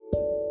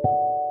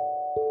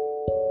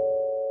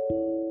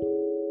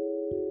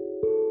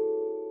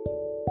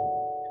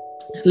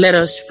Let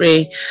us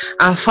pray.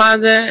 Our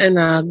Father and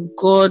our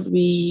God,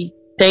 we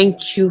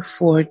thank you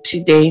for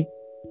today.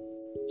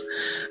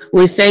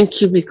 We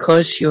thank you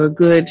because you're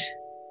good.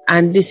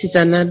 And this is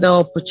another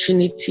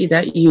opportunity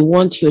that you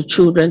want your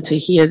children to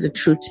hear the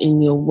truth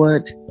in your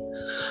word.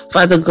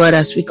 Father God,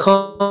 as we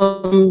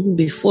come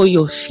before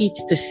your feet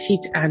to sit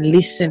and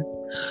listen,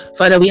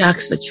 Father, we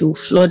ask that you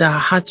flood our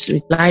hearts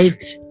with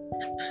light.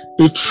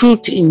 The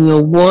truth in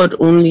your word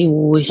only we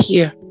will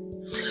hear.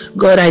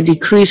 God, I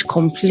decrease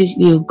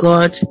completely,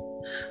 God.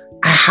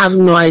 I have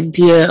no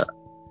idea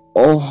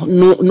or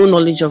no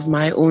knowledge of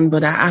my own,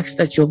 but I ask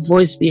that your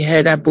voice be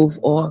heard above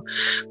all.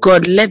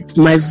 God, let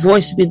my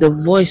voice be the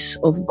voice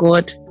of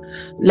God.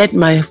 Let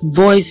my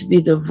voice be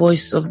the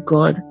voice of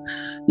God.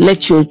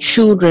 Let your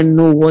children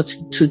know what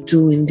to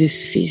do in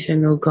this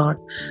season, oh God.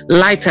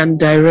 Light and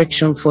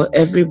direction for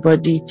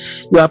everybody.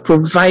 You are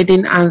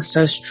providing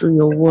answers through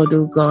your word,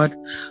 oh God.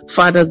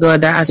 Father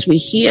God, as we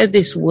hear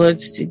these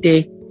words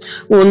today,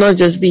 we will not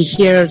just be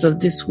hearers of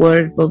this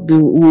word, but we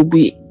will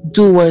be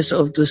doers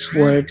of this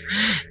word.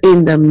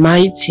 In the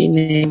mighty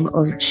name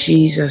of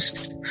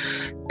Jesus.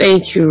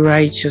 Thank you,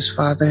 righteous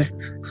Father,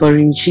 for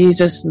in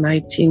Jesus'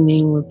 mighty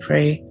name we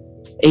pray.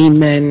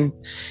 Amen.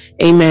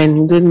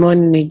 Amen. Good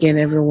morning again,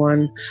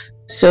 everyone.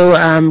 So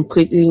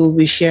quickly we'll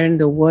be sharing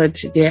the word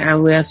today,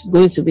 and we are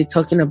going to be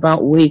talking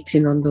about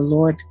waiting on the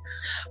Lord.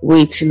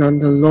 Waiting on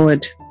the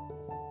Lord.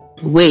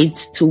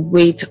 To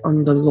wait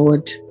on the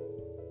Lord.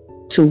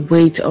 To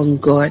wait on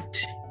God.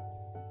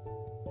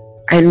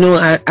 I know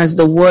as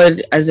the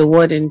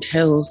word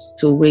entails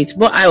to wait,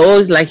 but I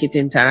always like it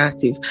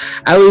interactive.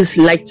 I always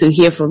like to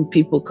hear from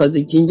people because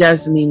it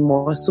gingers me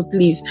more. So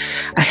please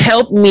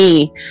help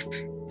me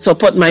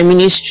support my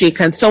ministry.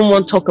 Can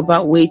someone talk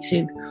about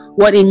waiting?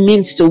 What it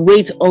means to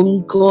wait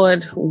on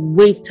God,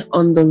 wait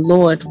on the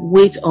Lord,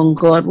 wait on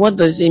God. What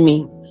does it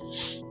mean?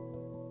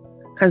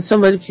 Can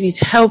somebody please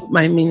help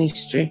my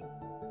ministry?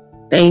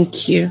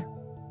 Thank you.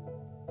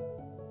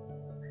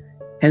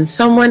 Can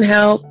someone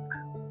help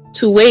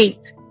to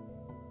wait?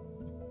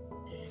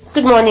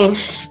 Good morning.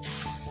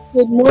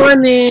 Good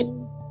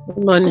morning.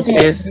 Good morning,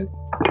 sis.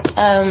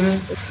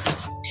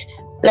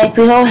 Like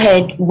we all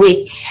heard,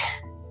 wait,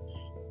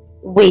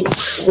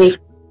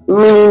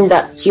 meaning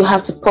that you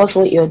have to pause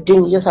what you're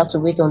doing. You just have to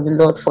wait on the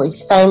Lord for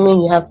his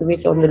timing. You have to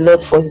wait on the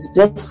Lord for his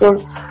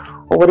blessing,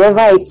 or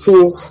whatever it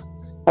is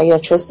that you're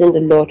trusting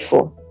the Lord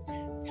for.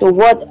 So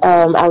what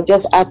I'll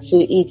just add to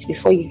it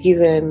before you give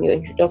your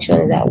introduction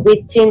is that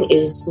waiting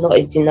is not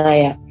a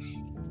denier.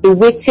 The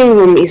waiting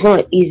room is not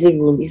an easy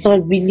room. It's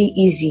not really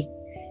easy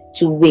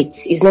to wait.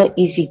 It's not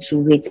easy to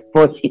wait,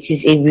 but it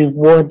is a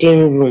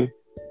rewarding room.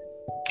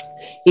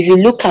 If you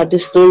look at the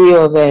story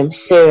of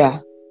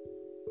Sarah,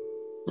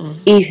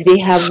 if they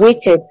have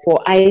waited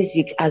for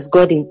Isaac as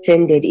God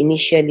intended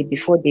initially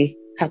before they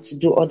had to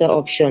do other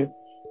option,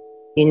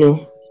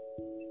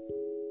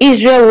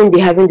 Israel won't be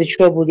having the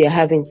trouble they're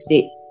having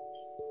today.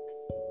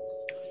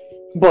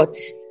 But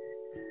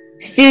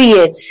still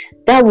yet,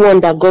 that one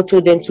that God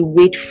told them to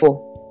wait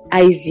for,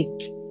 Isaac,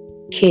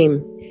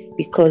 came,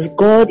 because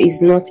God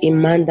is not a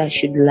man that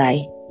should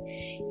lie.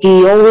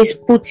 He always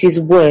puts his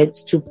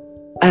words to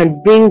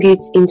and bring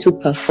it into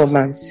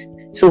performance.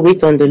 So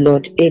wait on the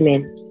Lord.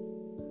 Amen.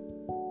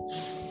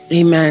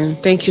 Amen.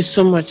 Thank you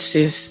so much,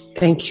 sis.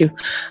 Thank you.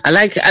 I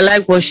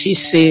like what she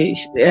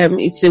says.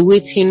 It's a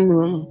waiting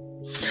room.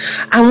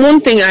 And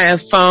one thing I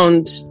have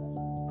found.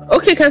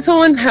 Okay, can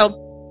someone help?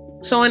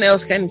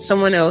 Can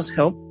someone else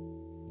help?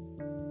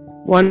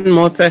 One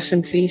more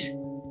person, please.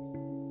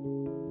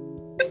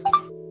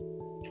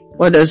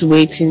 What does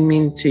waiting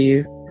mean to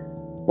you?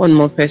 One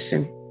more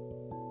person.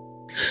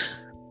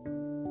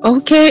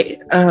 Okay.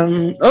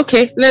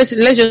 Okay. Let's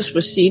just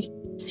proceed.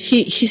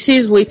 She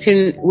says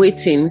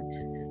waiting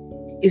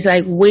is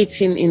like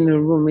waiting in a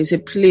room. It's a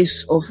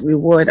place of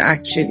reward.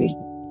 Actually,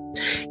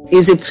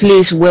 it's a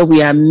place where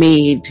we are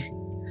made.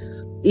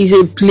 It's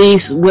a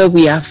place where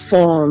we are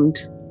formed.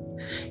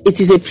 It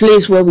is a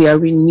place where we are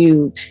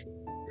renewed.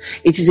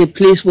 It is a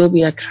place where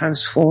we are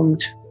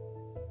transformed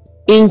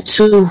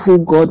into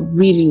who God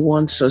really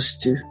wants us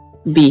to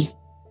be.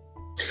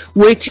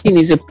 Waiting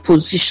is a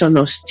position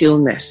of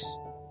stillness.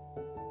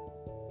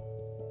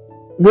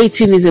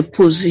 Waiting is a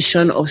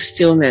position of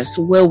stillness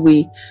where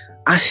we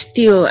are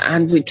still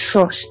and we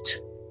trust,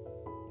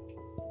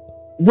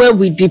 where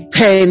we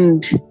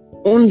depend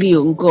only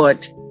on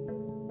God.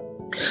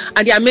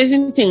 And the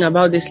amazing thing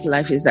about this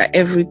life is that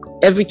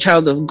every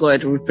child of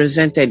God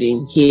represented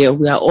in here,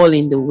 we are all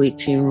in the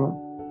waiting room.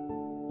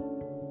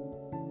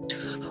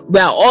 We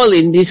are all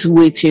in this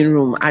waiting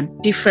room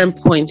at different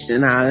points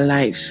in our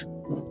life.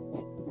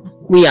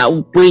 We are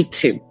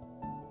waiting.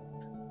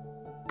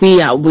 We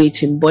are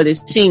waiting. But the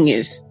thing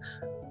is,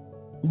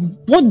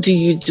 what do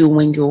you do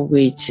when you're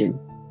waiting?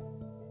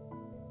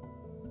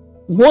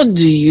 What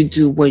do you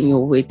do when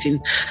you're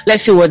waiting?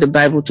 Let's see what the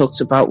Bible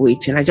talks about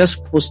waiting. I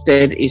just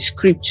posted a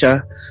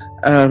scripture,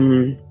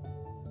 the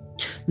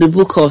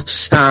book of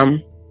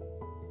Psalm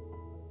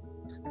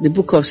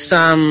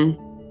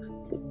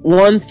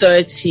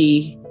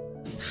 130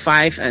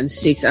 5 and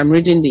 6. I'm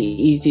reading the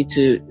easy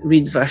to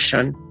read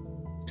version.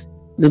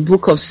 The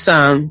book of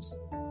Psalms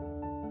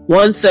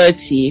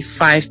 130,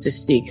 5 to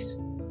 6.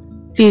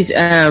 Please,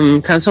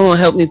 can someone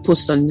help me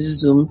post on this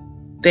Zoom?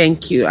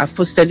 Thank you. I've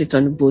posted it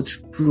on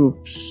both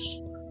groups.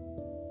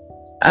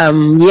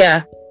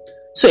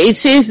 So it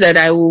says that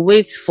I will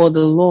wait for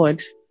the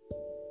Lord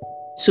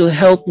to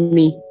help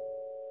me.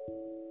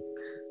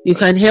 You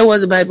can hear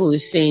what the Bible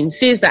is saying. It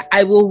says that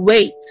I will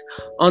wait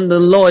on the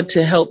Lord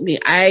to help me.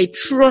 I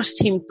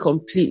trust him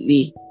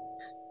completely.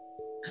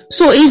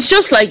 So it's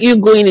just like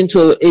you going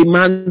into a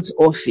man's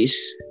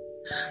office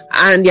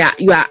and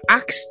you are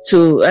asked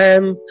to,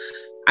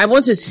 I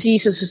want to see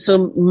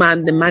some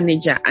man, the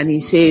manager, and he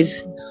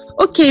says,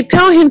 okay,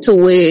 tell him to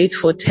wait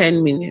for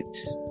 10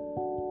 minutes.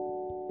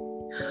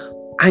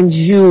 And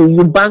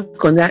you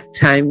bank on that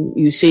time.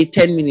 You say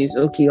 10 minutes.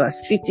 Okay, you are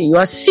sitting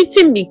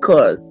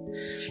because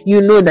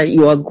you know that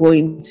you are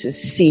going to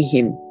see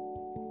him.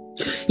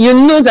 You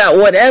know that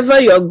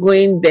whatever you are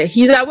going there,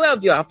 he's aware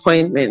of your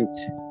appointment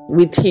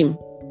with him.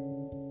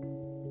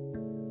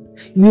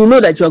 You know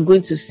that you are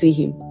going to see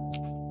him.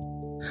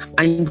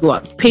 And you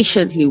are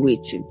patiently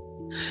waiting.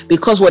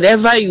 Because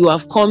whatever you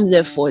have come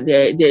there for,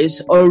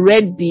 there's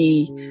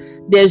already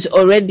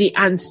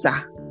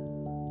answer.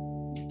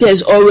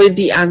 There's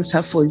already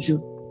answer for you.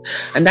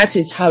 And that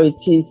is how it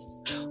is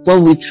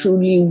when we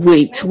truly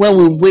wait, when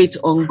we wait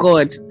on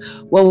God,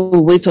 when we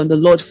wait on the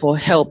Lord for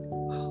help.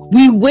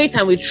 We wait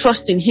and we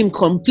trust in him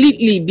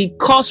completely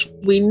because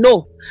we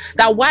know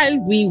that while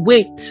we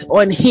wait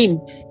on him,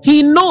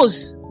 he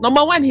knows,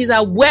 number one, he's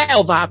aware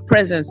of our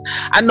presence.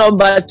 And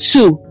number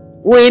two,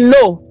 we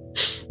know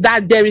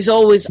that there is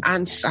always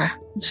answer.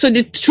 So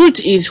the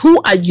truth is,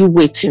 who are you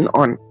waiting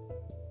on?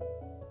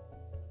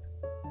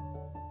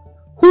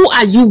 Who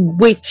are you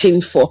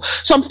waiting for?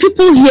 Some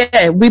people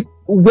here, we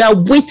are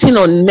waiting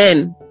on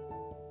men.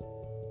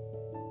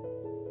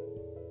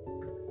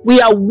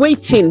 We are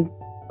waiting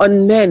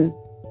on men.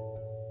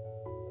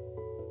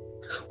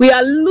 We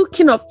are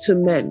looking up to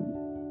men.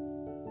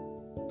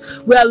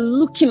 We are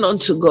looking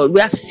unto God. We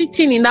are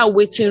sitting in that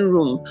waiting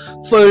room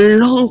for a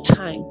long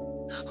time,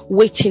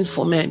 waiting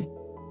for men.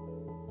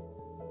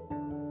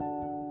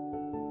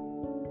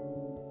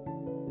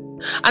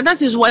 And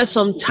that is why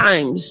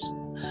sometimes,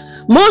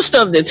 most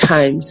of the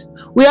times,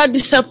 we are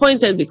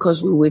disappointed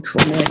because we wait for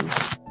men.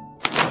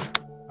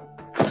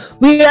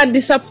 We are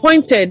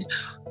disappointed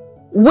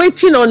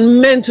waiting on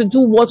men to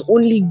do what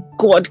only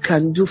God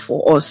can do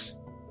for us.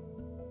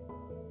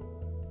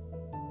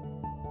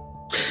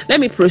 Let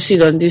me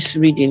proceed on this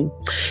reading.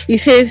 He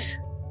says,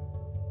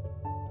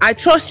 I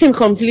trust him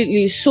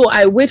completely, so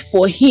I wait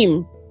for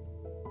him.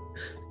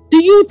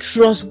 Do you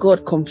trust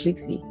God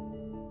completely?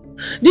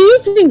 Do you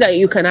think that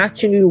you can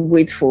actually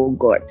wait for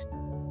God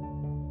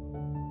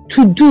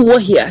to do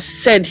what he has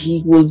said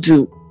he will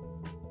do?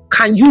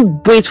 Can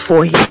you wait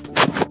for him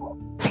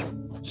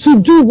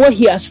to do what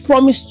he has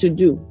promised to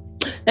do?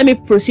 Let me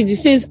proceed. He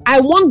says,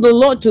 I want the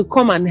Lord to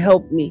come and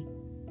help me.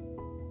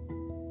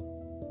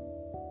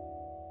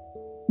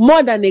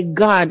 More than a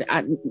guard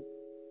at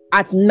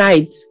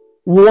night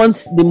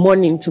wants the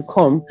morning to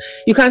come.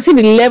 You can see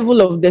the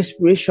level of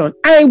desperation.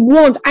 I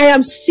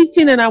am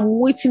sitting and I'm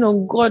waiting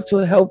on God to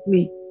help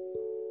me.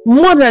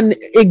 More than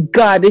a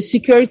guard, a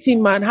security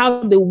man,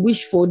 how they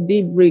wish for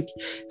daybreak,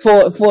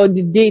 for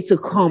the day to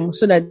come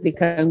so that they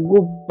can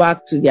go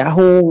back to their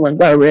home and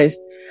go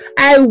rest.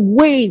 I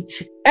wait,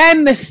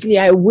 earnestly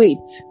I wait,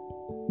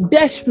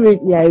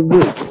 desperately I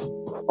wait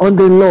on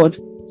the Lord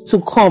to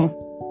come.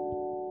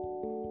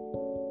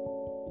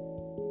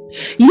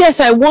 Yes,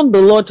 I want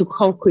the Lord to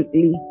come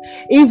quickly.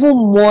 Even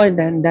more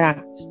than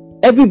that,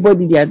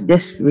 everybody, they are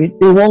desperate.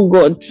 They want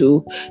God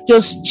to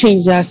just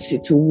change that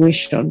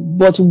situation.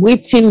 But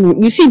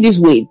waiting, you see this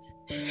wait,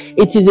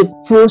 it is a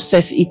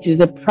process. It is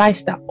a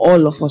price that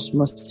all of us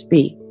must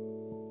pay.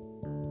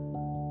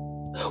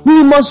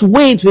 We must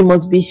wait. We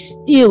must be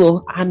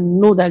still and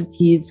know that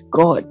he is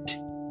God.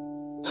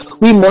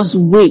 We must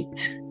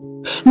wait.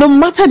 No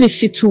matter the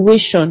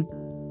situation,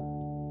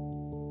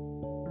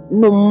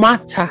 no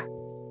matter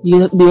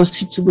your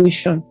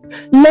situation,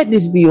 let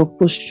this be your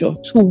posture,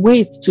 to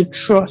wait, to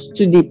trust,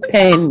 to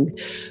depend,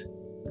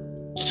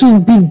 to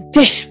be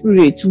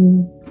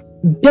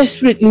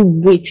desperately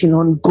waiting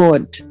on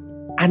God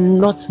and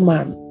not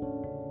man.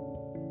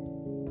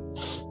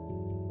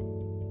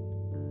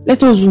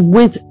 Let us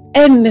wait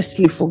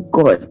earnestly for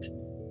God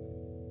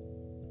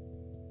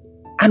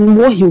and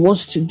what he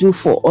wants to do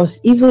for us,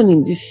 even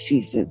in this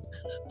season.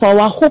 For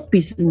our hope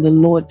is in the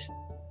Lord.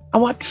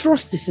 Our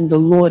trust is in the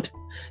Lord,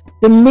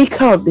 the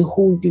maker of the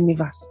whole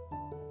universe.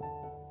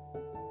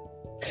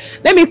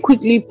 Let me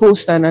quickly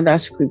post another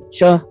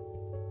scripture.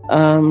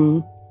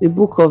 The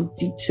book of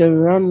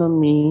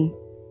Deuteronomy.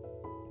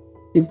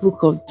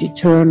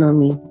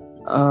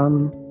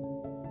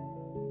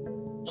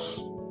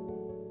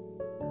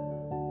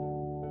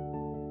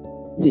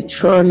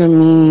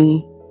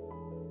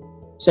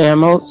 Sorry,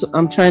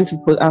 I'm trying to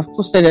put, I've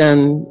posted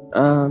on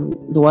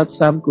the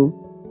WhatsApp group.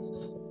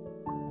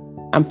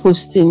 I'm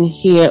posting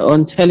here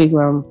on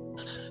Telegram.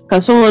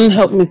 Can someone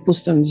help me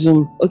post on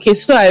Zoom? Okay,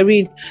 so I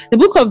read the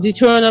book of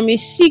Deuteronomy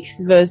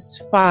 6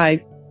 verse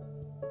 5.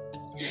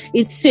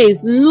 It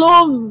says,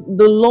 love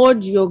the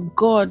Lord your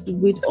God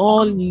with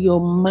all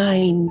your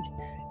mind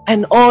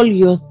and all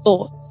your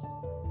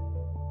thoughts,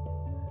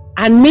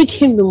 and make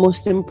him the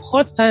most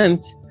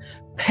important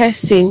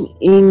person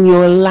in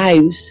your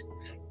lives.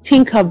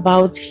 Think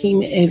about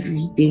him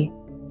every day.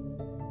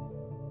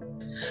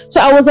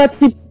 So I was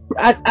at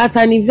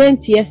an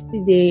event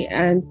yesterday,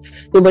 and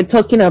they were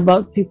talking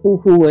about people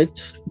who were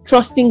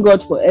trusting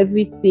God for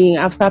everything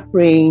after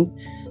praying.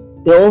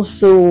 They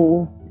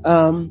also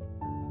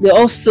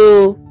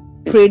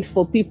prayed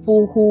for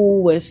people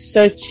who were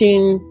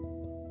searching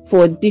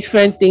for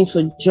different things,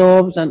 for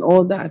jobs and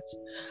all that.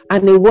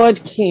 And the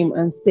word came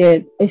and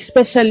said,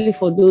 especially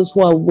for those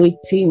who are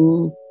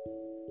waiting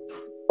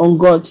on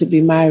God to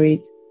be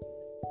married,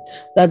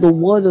 that the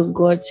word of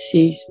God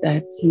says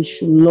that you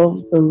should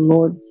love the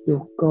Lord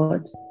your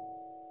God.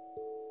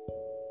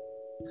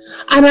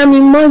 And I'm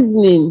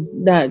imagining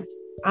that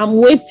I'm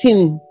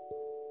waiting.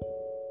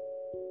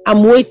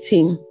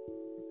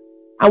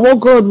 And what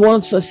God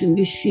wants us in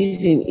this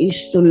season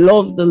is to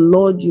love the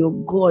Lord your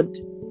God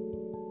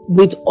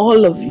with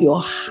all of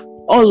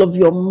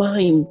your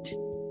mind.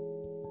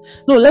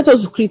 No, let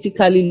us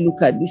critically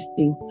look at this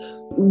thing.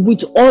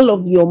 With all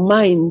of your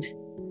mind.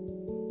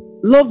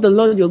 Love the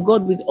Lord your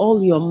God with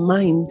all your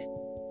mind.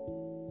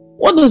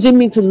 What does it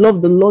mean to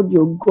love the Lord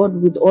your God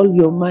with all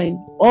your mind?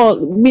 All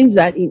means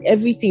that in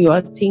everything you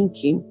are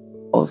thinking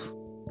of,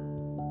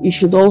 you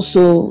should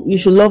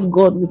love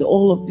God with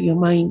all of your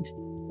mind.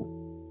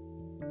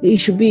 It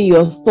should be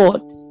your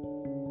thoughts.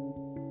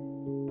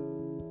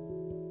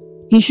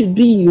 He should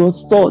be your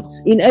thoughts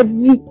in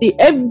everything.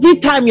 Every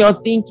time you're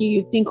thinking,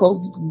 you think of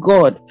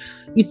God.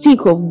 You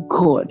think of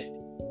God.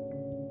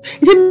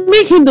 He said,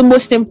 make him the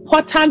most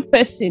important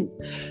person.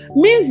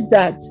 Means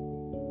that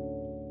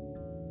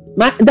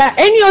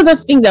any other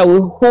thing that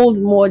will hold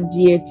more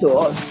dear to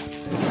us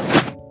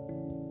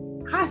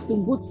has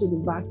to go to the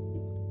back seat.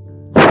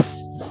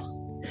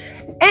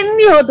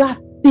 Any other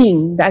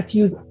thing that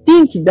you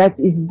think that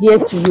is dear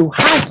to you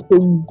has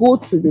to go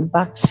to the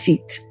back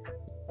seat.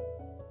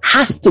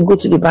 Has to go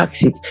to the back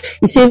seat.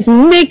 He says,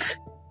 make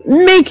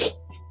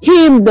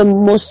him the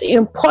most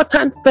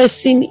important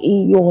person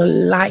in your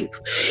life.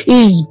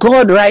 Is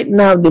God right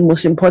now the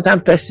most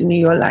important person in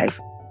your life?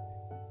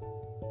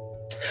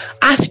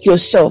 Ask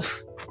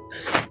yourself,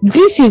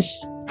 this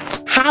is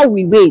how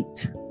we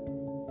wait.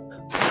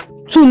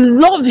 To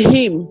love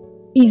him,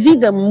 is he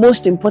the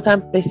most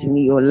important person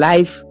in your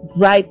life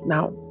right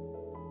now?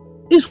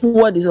 This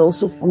word is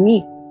also for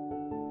me.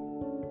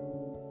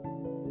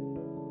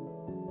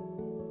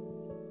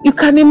 You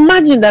can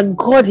imagine that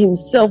God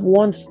himself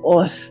wants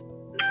us.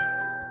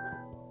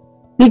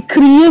 The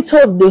creator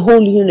of the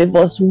whole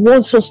universe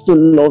wants us to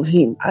love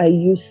him. Are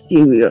you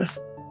serious?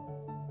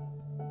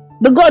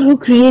 The God who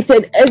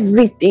created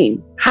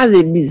everything has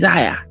a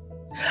desire.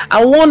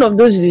 And one of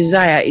those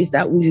desires is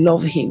that we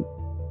love him.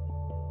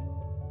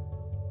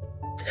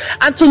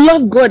 And to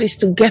love God is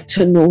to get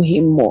to know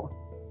him more.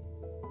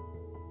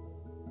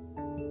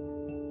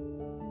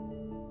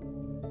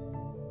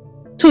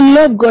 To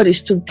love God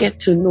is to get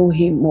to know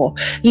him more.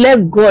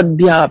 Let God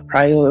be our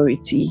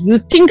priority. You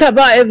think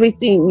about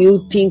everything,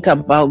 you think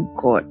about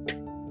God.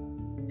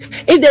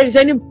 If there is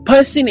any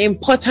person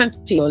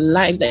important in your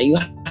life that you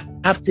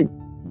have to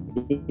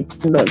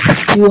depend on,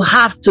 you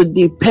have to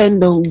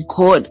depend on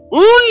God.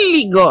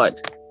 Only God.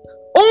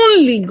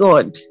 Only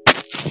God.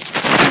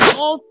 In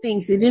all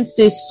things. He didn't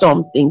say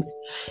some things.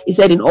 He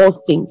said in all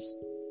things.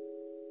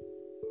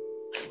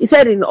 He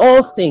said in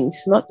all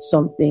things, not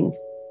some things.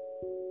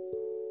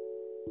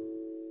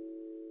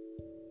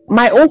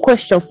 My own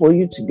question for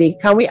you today,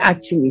 can we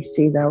actually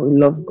say that we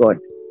love God?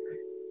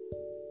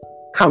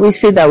 Can we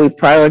say that we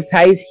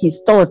prioritize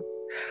his thoughts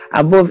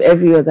above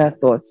every other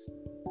thought?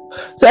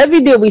 So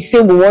every day we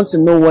say we want to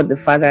know what the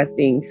Father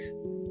thinks.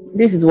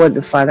 This is what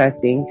the Father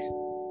thinks.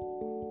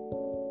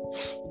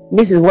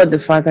 This is what the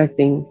Father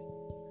thinks.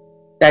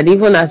 That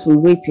even as we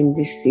wait in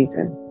this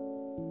season,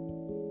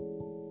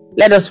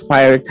 let us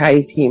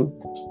prioritize him.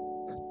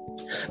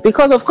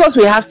 Because of course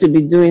we have to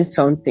be doing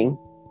something.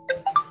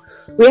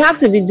 We have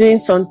to be doing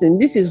something.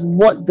 This is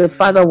what the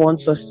Father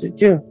wants us to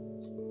do.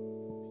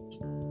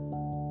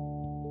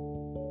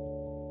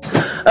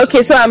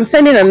 Okay, so I'm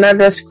sending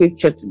another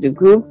scripture to the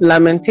group.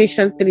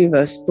 Lamentation 3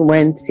 verse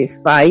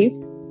 25.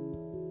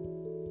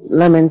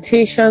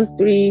 Lamentation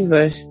 3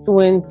 verse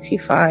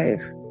 25.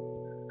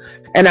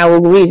 And I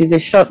will read. It's a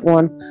short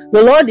one.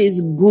 The Lord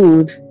is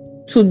good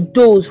to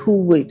those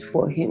who wait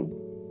for him.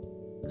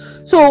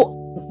 So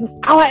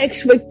our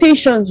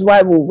expectations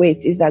while we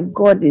wait is that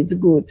God is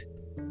good.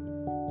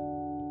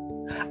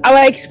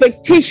 Our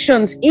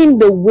expectations in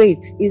the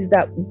wait is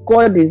that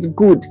God is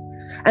good.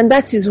 And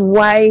that is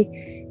why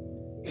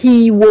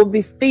he will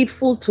be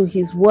faithful to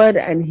his word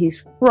and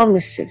his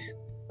promises.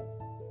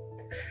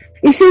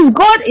 He says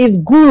God is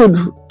good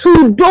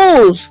to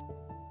those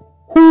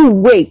who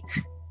wait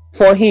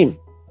for him.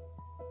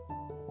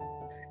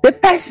 The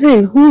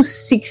person who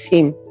seeks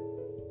him.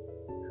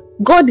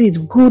 God is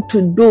good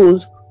to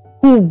those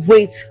who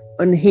wait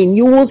on him.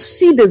 You will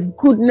see the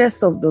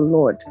goodness of the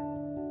Lord.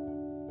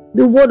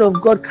 The word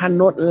of God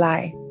cannot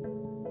lie.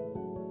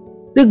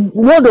 The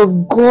word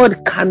of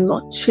God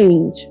cannot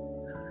change.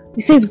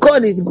 He says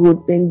God is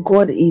good, then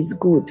God is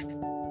good.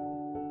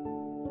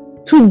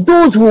 To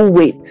those who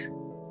wait.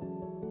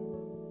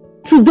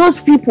 To those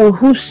people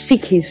who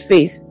seek his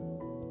face.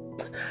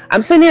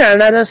 I'm sending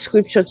another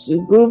scripture to the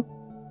group.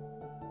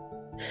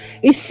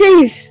 It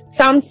says,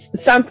 Psalm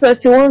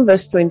 31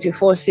 verse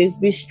 24 says,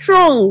 be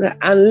strong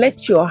and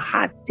let your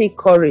heart take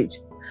courage.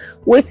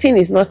 Waiting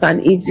is not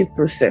an easy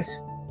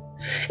process.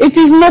 It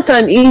is not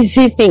an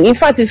easy thing. In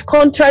fact, it's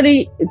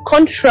contrary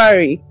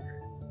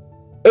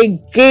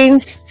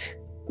against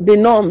the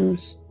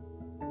norms.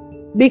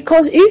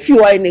 Because if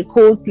you are in a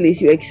cold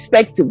place, you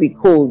expect to be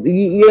cold.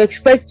 You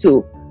expect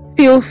to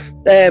feel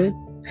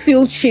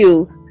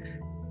chills.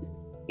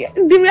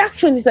 The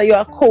reaction is that you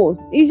are cold.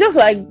 It's just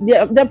like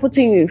they're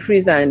putting you in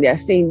freezer and they're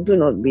saying,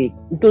 don't be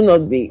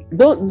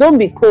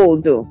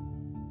cold though.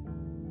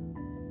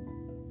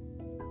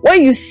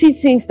 When you see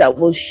things that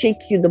will shake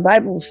you, the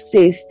Bible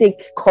says,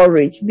 take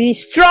courage, be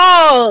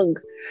strong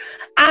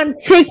and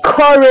take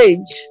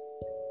courage.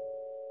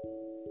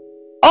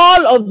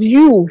 All of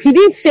you, he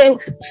didn't say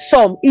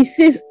some, he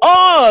says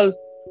all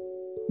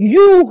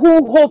you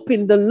who hope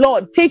in the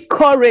Lord, take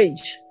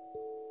courage.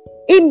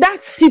 In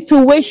that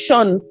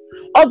situation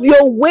of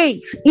your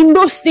weight, in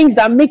those things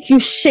that make you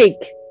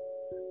shake,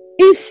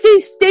 he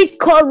says take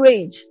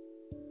courage.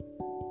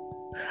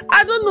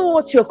 I don't know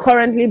what you're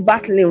currently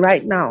battling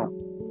right now,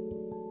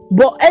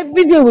 but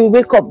every day we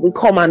wake up, we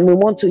come and we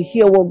want to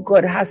hear what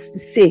God has to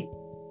say.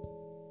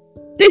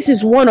 This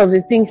is one of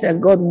the things that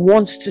God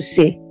wants to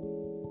say,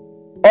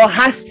 or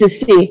has to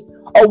say,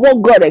 or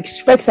what God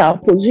expects our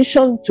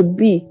position to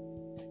be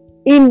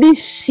in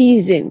this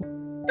season.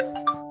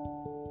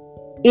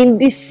 In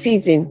this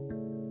season,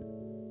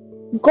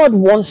 God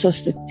wants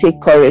us to take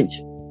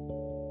courage.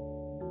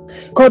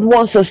 God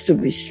wants us to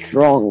be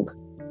strong.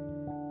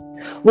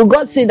 Will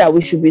God say that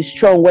we should be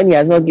strong when he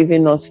has not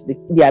given us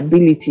the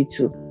ability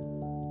to?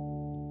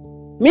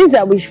 Means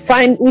that we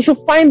should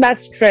find that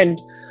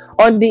strength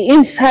on the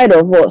inside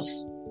of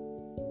us.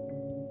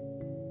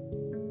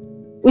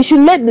 We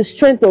should let the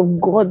strength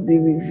of God be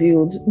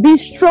revealed. Be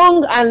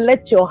strong and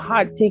let your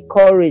heart take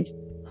courage.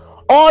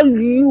 All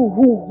you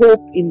who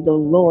hope in the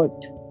Lord.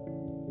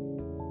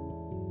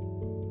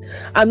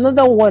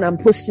 Another one I'm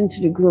posting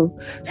to the group.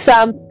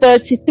 Psalm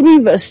 33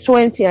 verse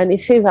 20, and it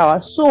says,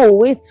 our soul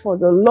waits for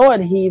the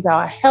Lord. He is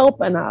our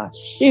help and our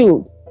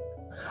shield.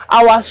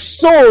 Our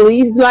soul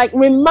is like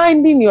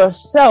reminding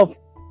yourself,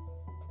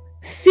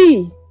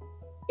 see,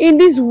 in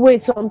this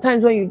wait,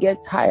 sometimes when you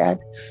get tired,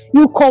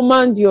 you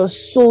command your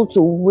soul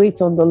to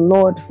wait on the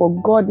Lord, for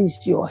God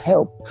is your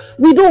help.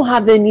 We don't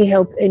have any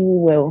help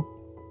anywhere.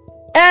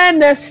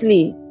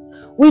 Honestly,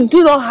 we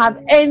do not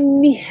have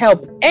any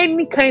help,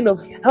 any kind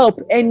of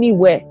help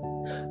anywhere.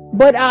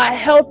 But our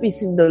help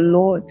is in the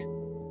Lord.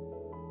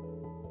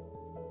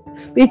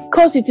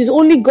 Because it is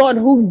only God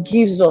who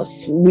gives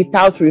us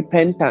without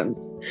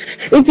repentance.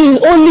 It is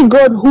only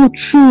God who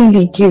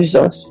truly gives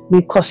us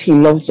because he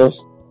loves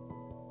us.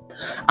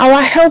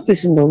 Our help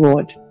is in the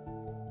Lord.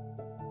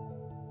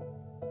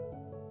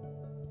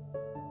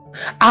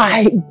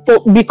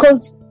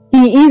 Because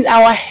he is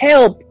our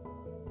help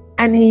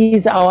and he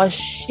is our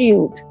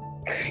shield.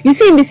 You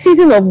see, in the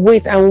season of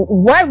wait, and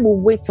while we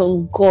wait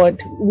on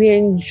God, we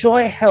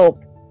enjoy help.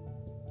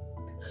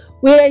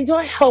 We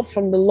enjoy help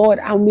from the Lord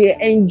and we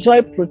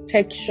enjoy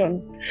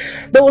protection.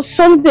 There was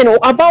something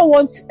about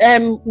once,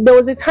 there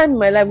was a time in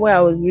my life where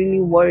I was really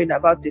worried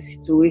about a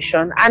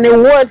situation, and a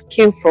word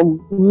came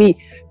from me,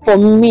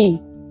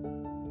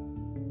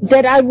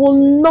 that I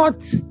will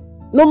not,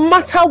 no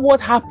matter what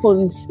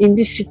happens in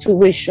this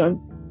situation,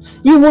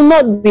 you will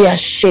not be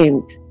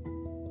ashamed.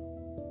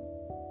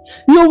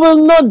 You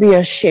will not be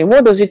ashamed.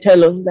 What does it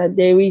tell us? That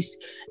there is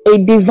a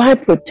divine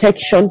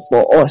protection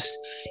for us,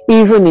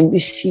 even in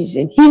this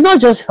season. He's not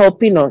just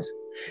helping us.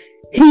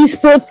 He's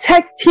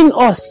protecting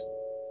us.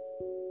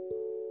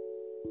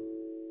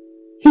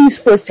 He's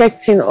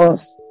protecting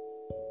us.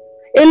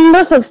 A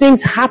lot of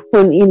things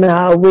happen in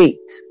our wait,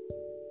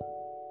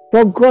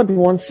 but God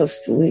wants us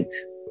to wait.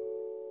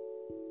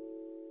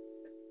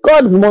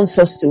 God wants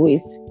us to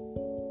wait.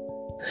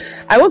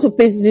 I want to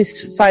paste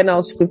this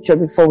final scripture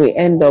before we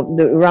end up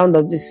the round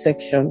of this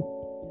section.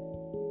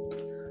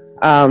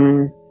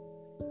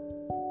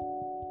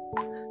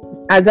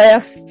 Isaiah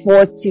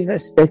 40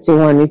 verse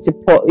 31. It's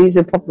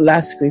a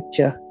popular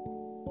scripture.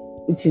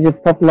 It is a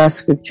popular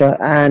scripture,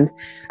 and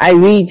I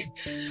read.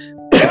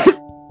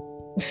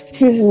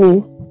 Excuse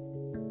me.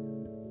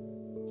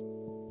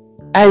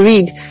 I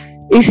read.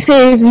 It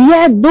says,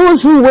 "Yet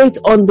those who wait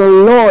on the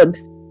Lord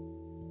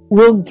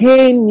will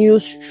gain new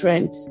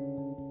strength."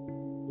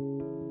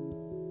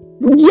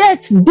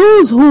 Yet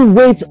those who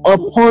wait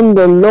upon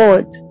the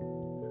Lord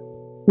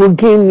will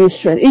gain new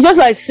strength. It's just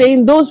like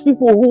saying those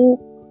people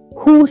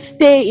who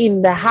stay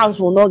in the house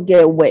will not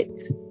get wet.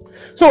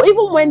 So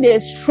even when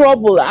there's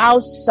trouble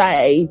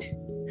outside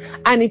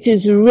and it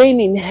is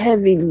raining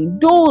heavily,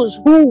 those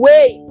who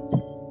wait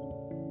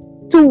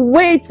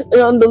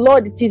on the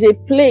Lord, it is a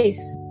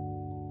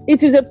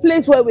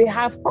place where we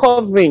have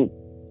covering.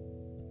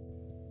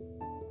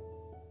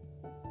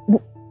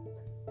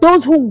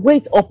 Those who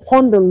wait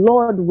upon the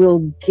Lord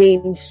will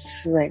gain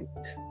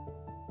strength.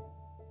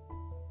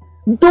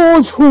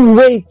 Those who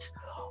wait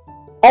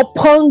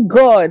upon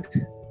God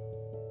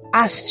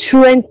are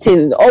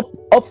strengthened.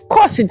 Of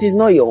course, it is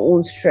not your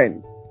own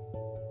strength.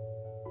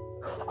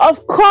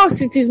 Of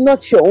course, it is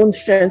not your own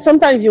strength.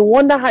 Sometimes you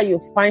wonder how you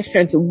find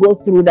strength to go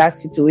through that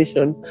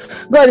situation.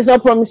 God is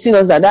not promising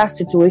us that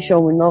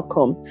situation will not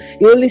come.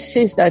 He only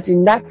says that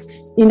in that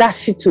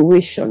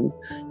situation,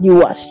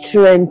 you are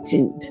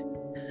strengthened.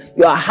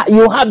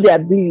 You have the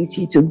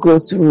ability to go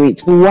through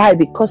it. Why?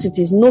 Because it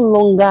is no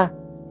longer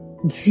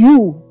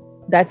you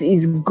that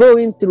is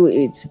going through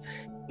it.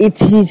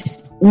 It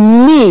is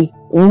me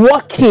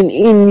working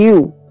in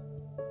you.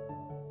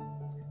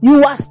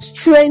 You are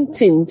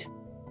strengthened.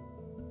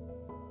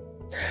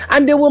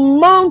 And they will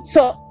mount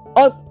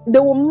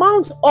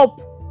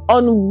up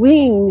on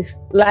wings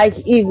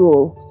like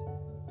eagles.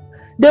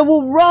 They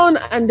will run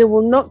and they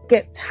will not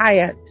get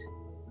tired.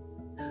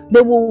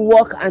 They will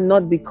walk and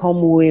not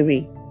become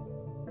weary.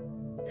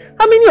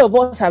 How many of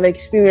us have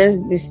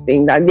experienced this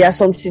thing, that there are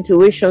some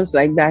situations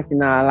like that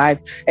in our life,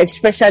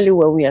 especially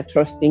when we are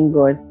trusting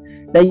God,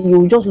 that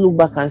you just look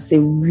back and say,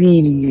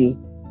 really?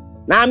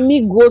 Now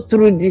me go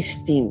through this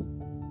thing.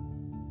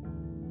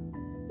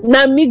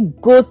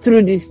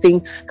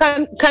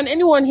 Can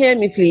anyone hear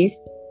me, please?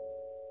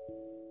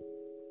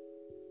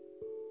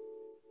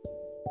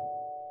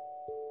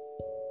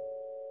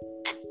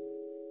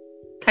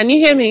 Can you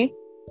hear me?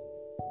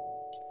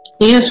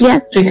 Yes,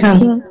 we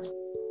can.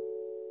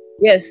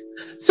 Yes.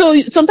 So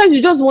sometimes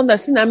you just wonder,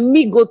 see, now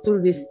me go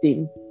through this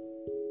thing.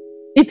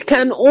 It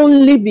can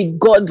only be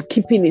God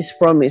keeping his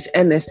promise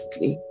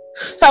earnestly.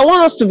 So I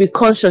want us to be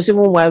conscious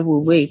even while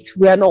we wait.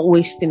 We are not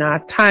wasting our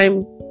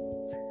time.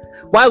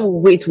 While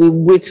we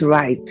wait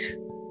right.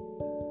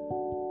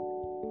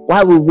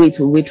 While we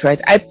wait right.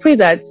 I pray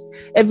that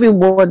every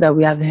word that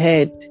we have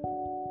heard,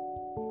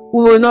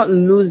 we will not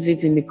lose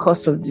it in the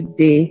course of the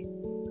day.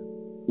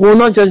 We will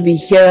not just be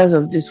hearers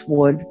of this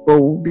word, but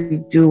we will be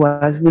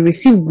doers. We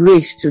receive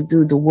grace to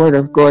do the word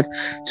of God,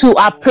 to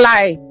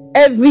apply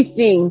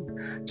everything,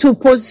 to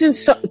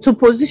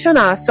position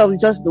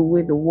ourselves just the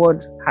way the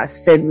word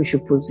has said we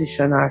should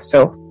position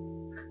ourselves.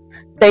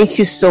 Thank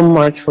you so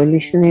much for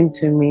listening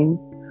to me.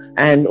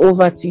 And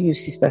over to you,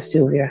 Sister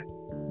Sylvia.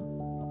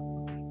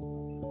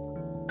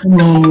 Good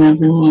morning,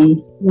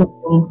 everyone.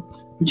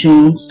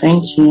 Jane,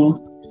 thank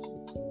you.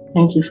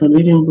 Thank you for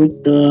leading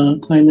both the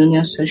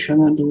Koinonia session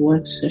and the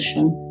word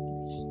session.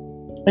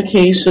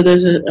 Okay, so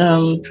there's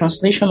a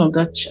translation of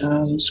that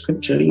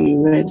scripture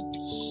you read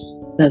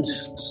that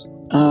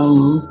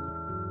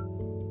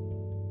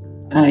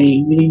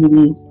I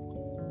really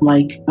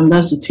like, and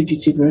that's the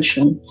TPT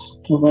version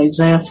of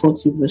Isaiah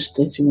 40 verse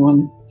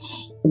 31.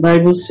 The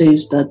Bible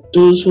says that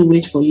those who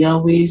wait for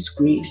Yahweh's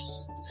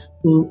grace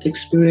will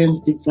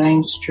experience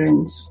divine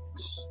strength.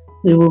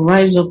 They will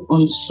rise up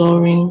on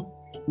soaring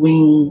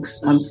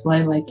wings and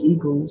fly like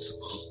eagles,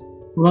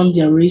 run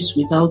their race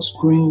without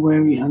growing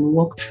weary, and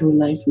walk through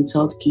life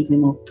without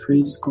giving up.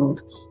 Praise God.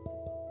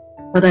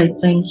 Father, I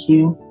thank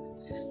you.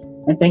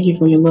 I thank you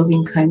for your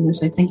loving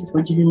kindness. I thank you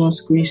for giving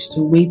us grace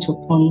to wait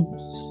upon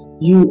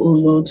you, O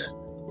Lord.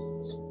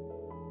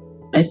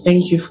 I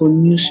thank you for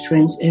new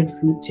strength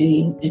every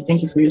day. I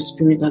thank you for your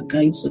spirit that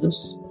guides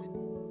us.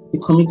 We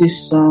commit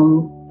this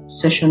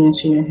session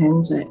into your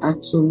hands. I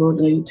ask, O Lord,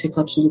 that you take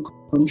absolute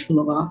control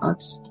of our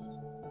hearts.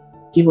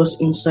 Give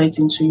us insight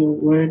into your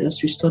word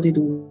as we study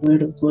the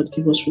word of God.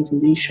 Give us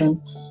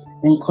revelation.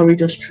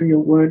 Encourage us through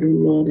your word, O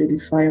Lord.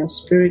 Edify our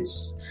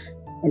spirits.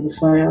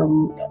 Edify our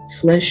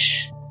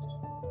flesh.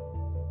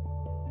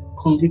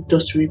 Convict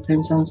us to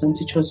repentance and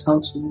teach us how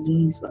to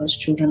live as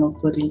children of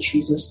God in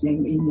Jesus'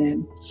 name.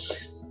 Amen.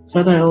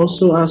 Father, I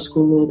also ask,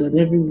 O Lord, that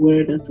every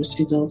word that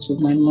proceeds out of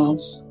my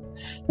mouth,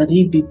 that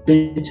it be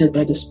bettered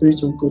by the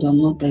Spirit of God and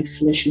not by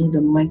flesh. In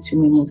the mighty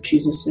name of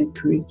Jesus, I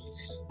pray.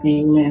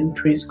 Amen.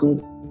 Praise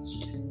God.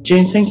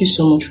 Jane, thank you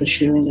so much for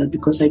sharing that,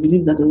 because I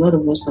believe that a lot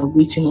of us are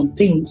waiting on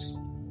things.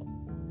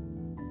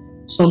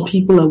 Some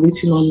people are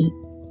waiting on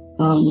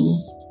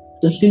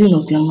the healing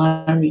of their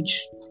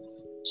marriage.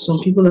 Some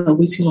people are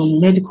waiting on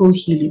medical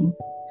healing.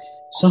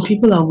 Some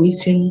people are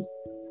waiting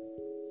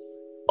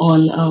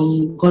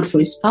on God for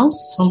a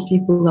spouse. Some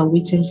people are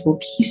waiting for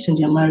peace in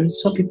their marriage.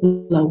 Some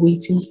people are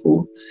waiting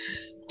for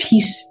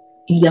peace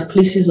in their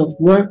places of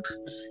work.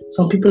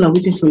 Some people are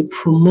waiting for a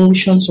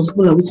promotion. Some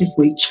people are waiting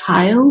for a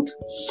child.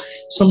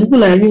 Some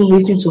people are even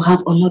waiting to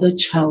have another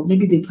child.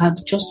 Maybe they've had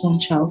just one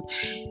child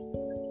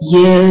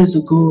years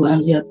ago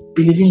and they are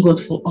believing God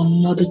for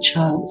another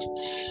child.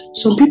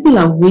 Some people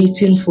are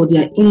waiting for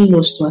their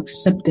in-laws to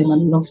accept them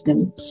and love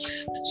them.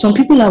 Some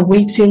people are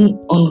waiting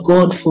on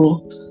God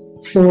for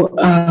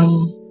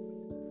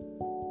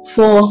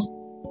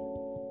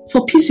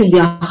for peace in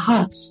their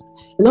hearts.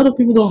 A lot of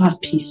people don't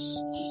have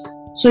peace.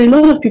 So a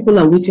lot of people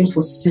are waiting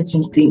for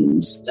certain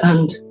things,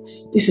 and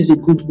this is a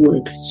good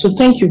word. So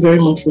thank you very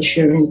much for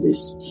sharing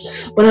this.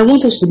 But I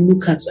want us to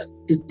look at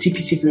the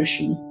TPT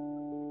version.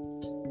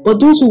 But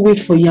those who wait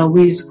for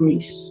Yahweh's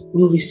grace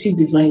will receive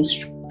divine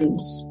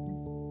strength.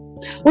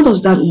 What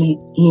does that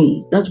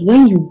mean? That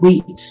when you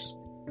wait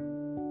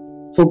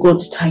for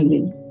God's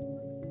timing,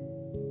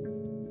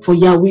 for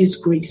Yahweh's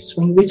grace,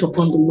 when you wait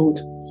upon the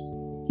Lord,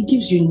 He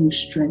gives you new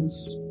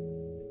strength.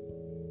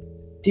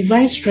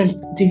 Divine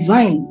strength,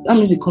 divine, that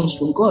means it comes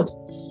from God.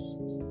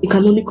 It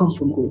can only come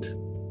from God.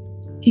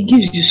 He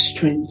gives you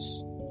strength.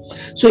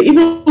 So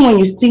even when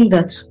you think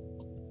that,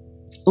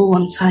 oh,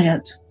 I'm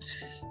tired,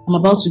 I'm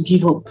about to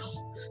give up,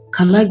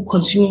 can I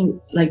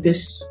continue like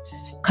this?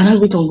 Can I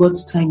wait on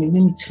God's time? And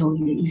let me tell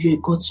you, if you're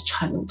God's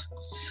child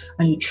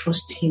and you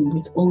trust Him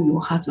with all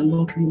your heart and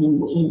not lean on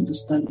your own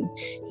understanding,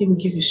 He will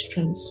give you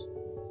strength.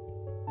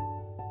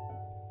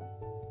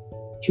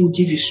 He will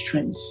give you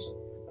strength.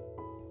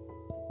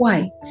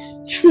 Why?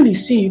 Truly,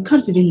 see, you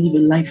can't even live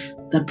a life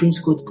that brings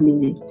God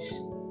glory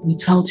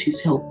without His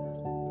help.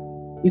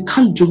 You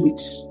can't do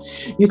it.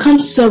 You can't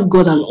serve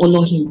God and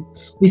honor Him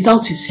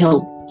without His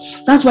help.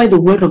 That's why the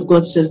word of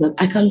God says that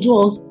I can do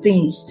all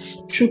things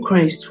through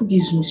Christ who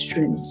gives me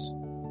strength.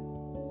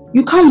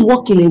 You can't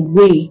walk in a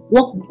way,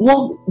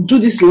 do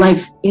this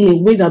life in a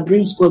way that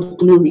brings God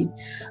glory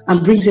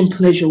and brings Him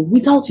pleasure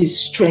without His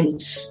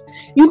strength.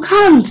 You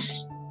can't.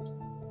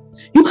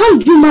 You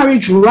can't do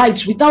marriage right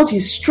without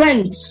His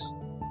strength.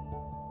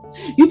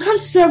 You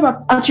can't serve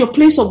at your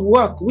place of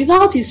work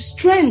without His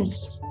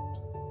strength.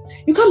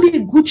 You can't be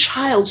a good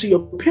child to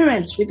your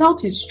parents without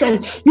His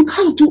strength. You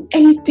can't do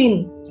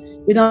anything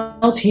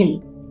without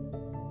Him.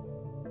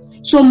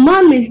 So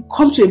man may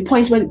come to a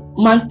point when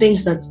man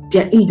thinks that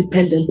they are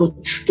independent, but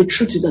the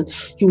truth is that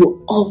you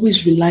will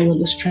always rely on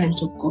the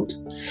strength of God,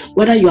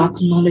 whether you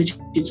acknowledge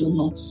it or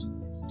not.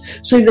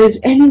 So if there's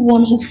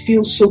anyone who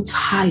feels so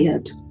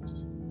tired,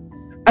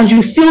 and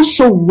you feel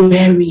so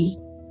weary,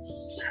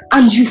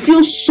 and you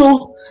feel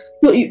so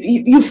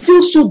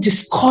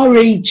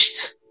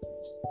discouraged,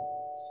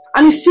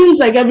 and it seems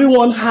like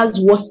everyone has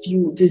what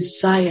you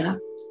desire,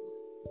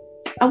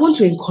 I want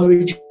to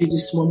encourage you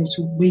this morning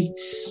to wait.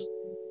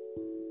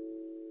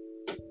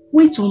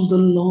 Wait on the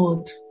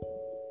Lord.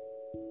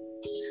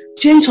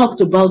 Jane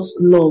talked about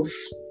love.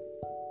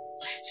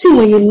 See,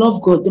 when you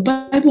love God, the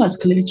Bible has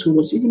clearly told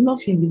us, if you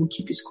love Him, you will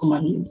keep His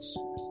commandments.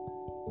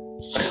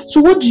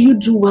 So what do you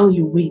do while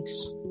you wait?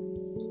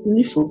 You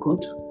live for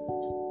God.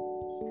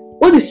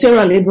 What did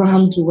Sarah and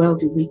Abraham do while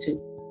they waited?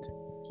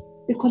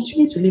 They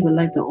continued to live a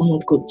life that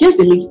honored God. Yes,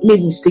 they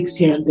made mistakes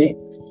here and there.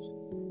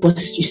 But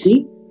you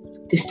see,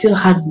 they still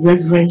had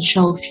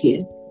reverential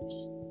fear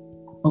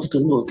of the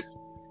Lord.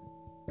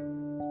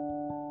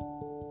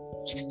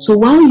 So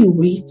while you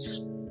wait,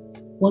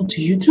 what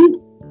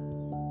do?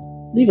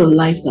 Live a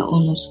life that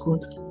honors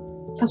God.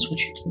 That's what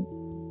you do.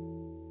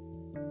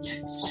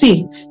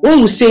 See,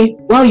 when we say,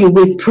 while you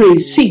wait,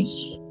 praise.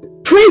 See,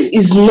 praise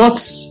is not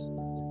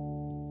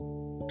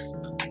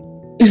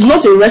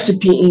a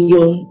recipe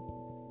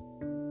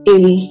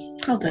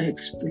how do I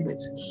explain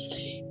it?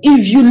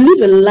 If you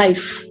live a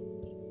life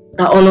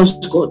that honors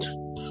God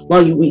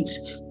while you wait,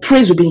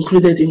 praise will be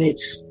included in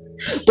it.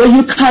 But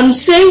you can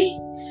say,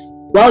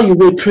 while you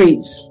wait,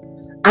 praise,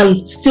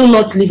 and still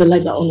not live a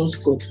life that honors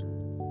God.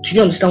 Do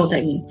you understand what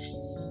I mean?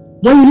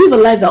 When you live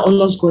a life that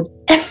honors God,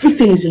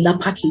 everything is in that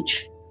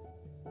package.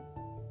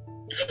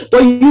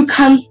 But you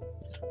can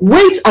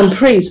wait and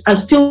praise and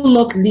still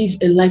not live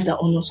a life that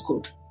honors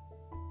God.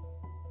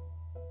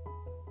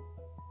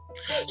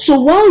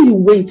 So while you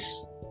wait,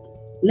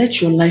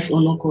 let your life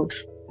honor God.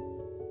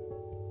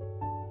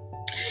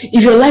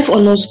 If your life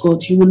honors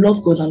God, you will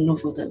love God and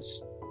love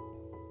others.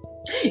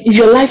 If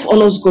your life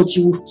honors God,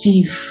 you will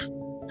give.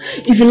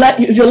 If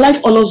your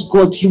life honors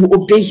God, you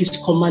will obey His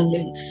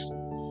commandments.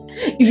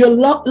 If your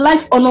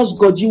life honors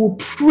God, you will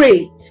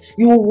pray,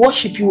 you will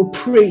worship, you will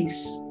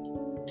praise.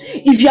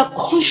 If you are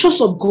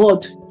conscious of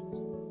God,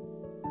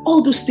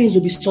 all those things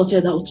will be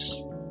sorted out.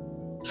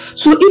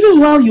 So even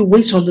while you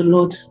wait on the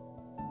Lord,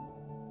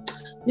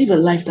 live a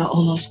life that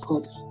honors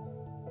God.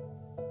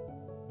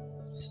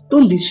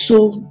 Don't be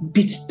so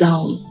beat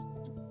down,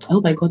 I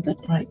hope I got that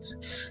right,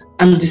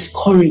 and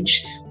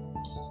discouraged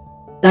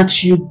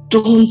that you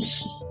don't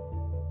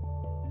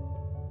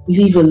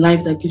live a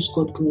life that gives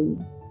God glory.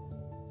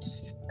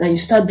 That you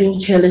start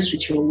being careless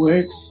with your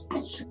words.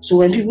 So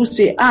when people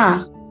say,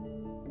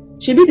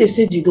 maybe they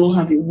said you don't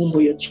have a womb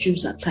or your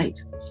tubes are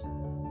tight,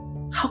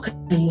 how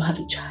can you have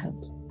a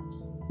child?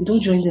 You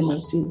don't join them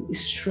and say,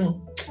 it's true.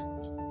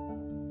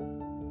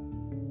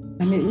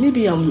 I mean,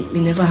 maybe I may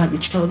never have a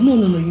child. No,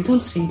 you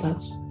don't say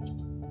that.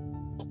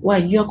 Why?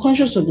 You are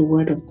conscious of the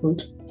word of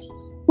God.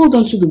 Hold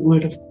on to the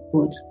word of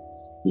God.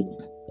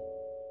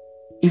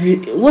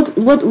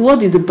 What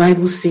did the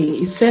Bible say?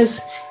 It says,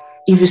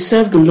 if you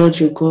serve the Lord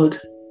your God,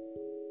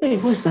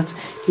 what is that?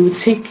 He will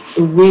take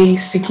away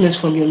sickness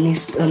from your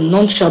midst, and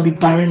none shall be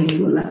barren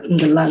in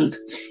the land.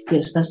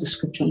 Yes, that's the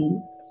scripture.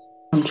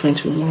 I'm trying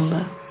to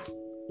remember.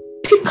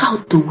 Pick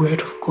out the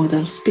word of God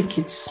and speak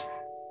it.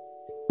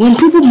 When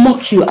people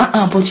mock you,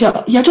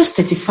 but you're just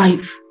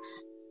 35.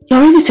 You're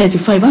already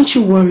 35, aren't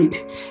you worried?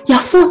 You're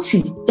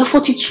 40, you're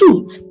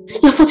 42,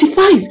 you're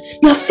 45,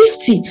 you're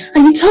 50,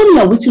 and you tell me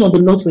you're waiting on the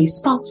Lord for a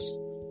spouse.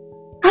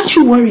 Aren't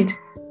you worried?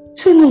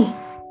 Say no.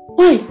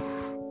 Why?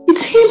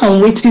 It's him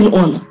I'm waiting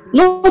on,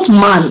 not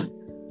man.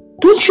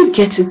 Don't you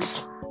get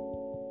it?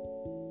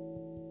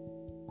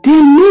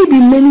 There may be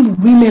many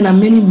women and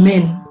many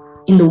men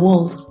in the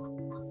world,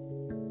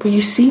 but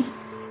you see,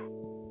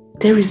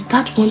 there is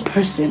that one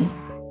person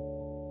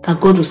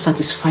that God will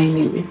satisfy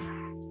me with.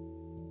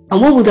 And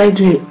what would I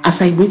do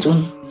as I wait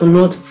on the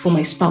Lord for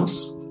my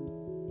spouse?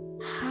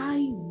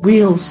 I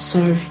will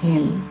serve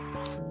him.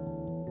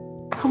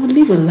 I will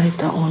live a life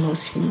that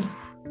honors him.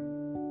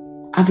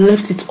 I've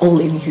left it all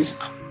in his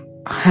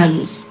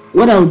hands.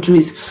 What I'll do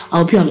is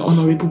I'll be an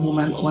honorable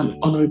woman or an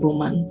honorable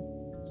man.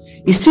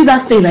 You see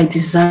that thing I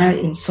desire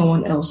in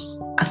someone else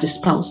as a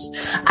spouse,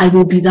 I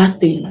will be that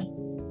thing.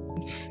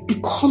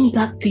 Become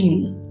that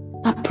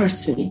thing, that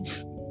person.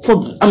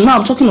 And now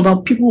I'm talking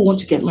about people who want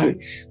to get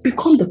married.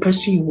 Become the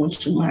person you want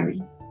to marry.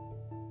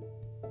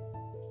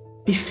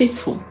 Be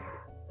faithful.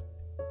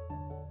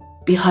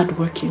 Be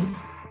hardworking.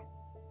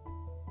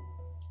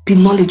 Be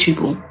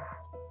knowledgeable.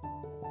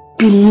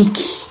 Be meek.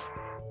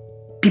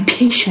 Be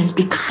patient.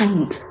 Be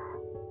kind.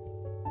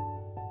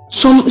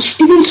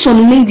 Even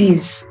some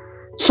ladies,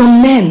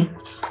 some men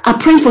are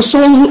praying for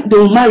someone who they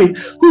will marry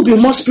who will be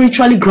more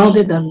spiritually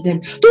grounded than them.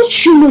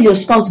 Don't you know your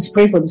spouse is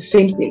praying for the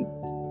same thing?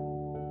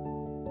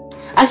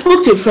 I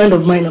spoke to a friend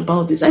of mine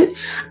about this,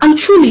 and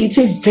truly it's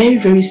a very,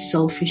 very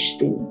selfish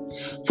thing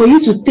for you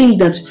to think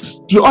that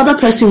the other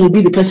person will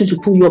be the person to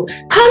pull you up.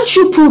 Can't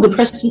you pull the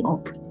person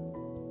up?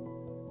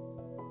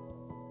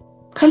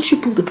 Can't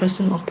you pull the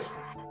person up?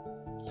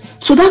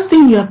 So that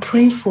thing you are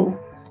praying for,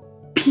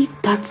 be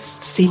that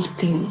same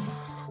thing.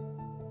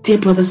 Dear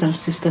brothers and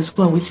sisters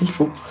who are waiting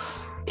for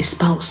a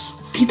spouse,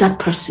 be that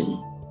person.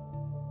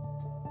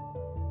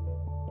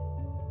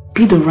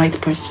 Be the right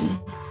person.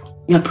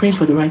 You are praying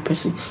for the right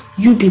person.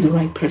 You be the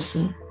right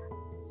person.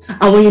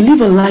 And when you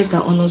live a life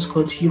that honors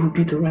God, you will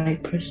be the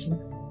right person.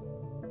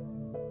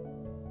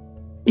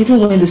 Even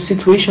when the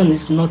situation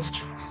is not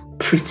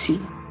pretty.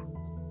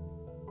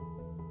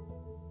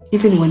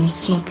 Even when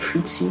it's not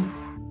pretty.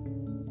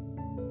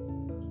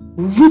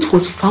 Ruth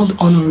was found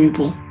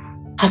honorable.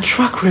 Her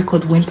track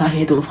record went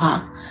ahead of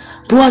her.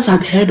 Boaz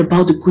had heard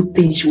about the good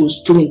things she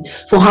was doing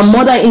for her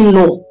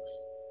mother-in-law.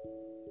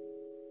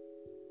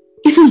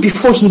 Even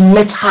before he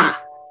met her.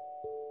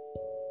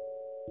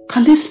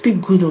 Can they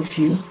speak good of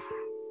you?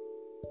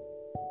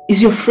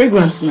 Is your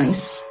fragrance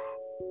nice?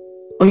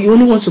 Or you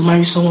only want to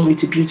marry someone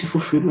with a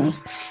beautiful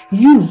fragrance?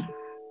 You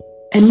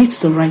emit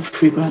the right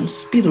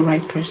fragrance. Be the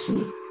right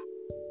person.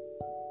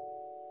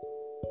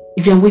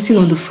 If you are waiting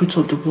on the fruit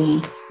of the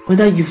womb,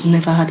 whether you've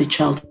never had a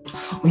child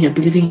or you're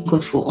believing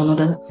God for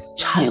another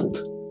child,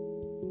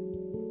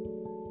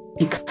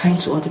 be kind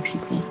to other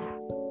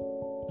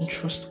people and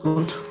trust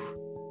God.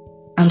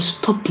 And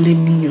stop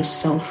blaming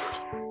yourself.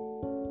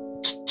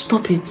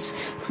 Stop it.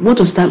 What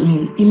does that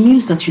mean? It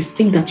means that you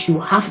think that you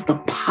have the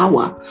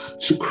power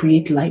to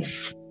create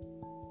life.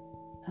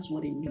 That's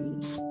what it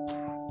means.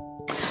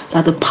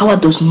 That the power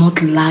does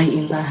not lie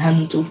in the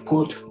hand of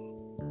God.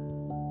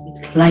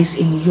 It lies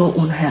in your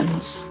own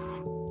hands.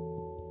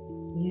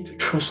 You need to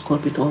trust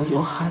God with all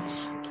your heart.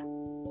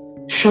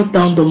 Shut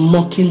down the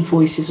mocking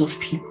voices of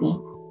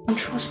people and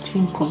trust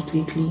Him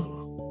completely.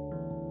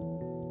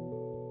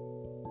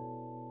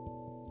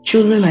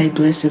 Children are a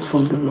blessing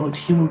from the Lord.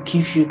 He will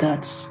give you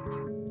that.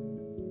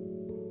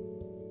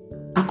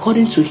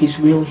 According to His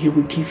will, He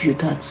will give you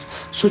that.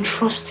 So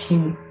trust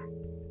Him.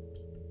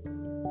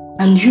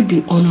 And you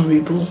be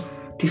honorable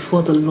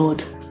before the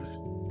Lord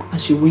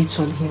as you wait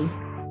on Him.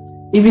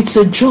 If it's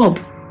a job,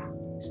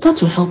 start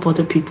to help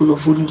other people or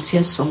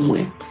volunteer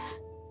somewhere.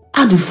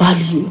 Add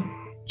value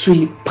to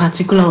a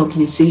particular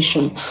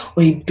organization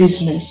or a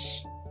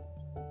business.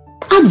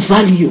 Add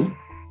value.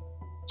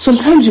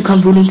 Sometimes you can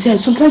volunteer,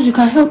 sometimes you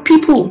can help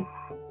people.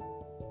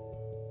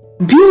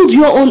 Build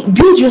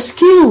your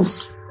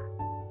skills.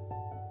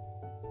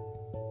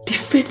 Be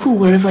faithful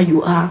wherever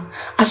you are.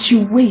 As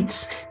you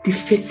wait, be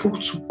faithful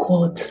to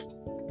God.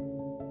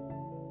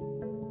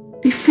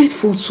 Be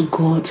faithful to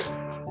God.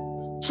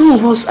 Some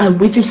of us are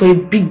waiting for a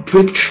big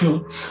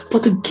breakthrough,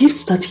 but the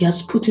gifts that He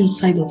has put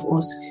inside of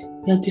us,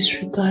 we are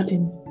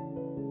disregarding.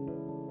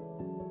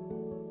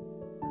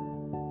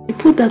 He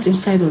put that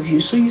inside of you,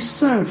 so you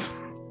serve.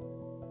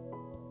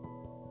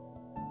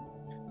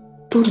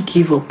 Don't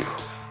give up.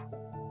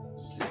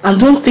 And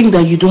don't think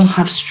that you don't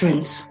have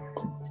strength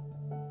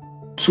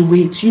to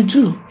wait. You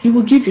do. He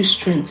will give you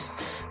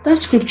strength. That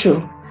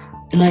scripture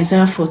in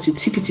Isaiah 40,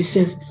 TPT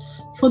says,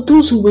 for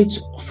those who wait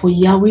for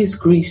Yahweh's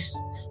grace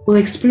will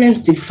experience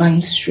divine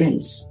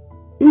strength.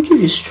 He will give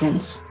you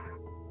strength.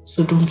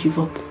 So don't give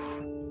up.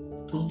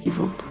 Don't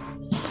give up.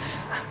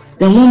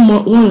 Then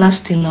one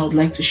last thing I would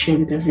like to share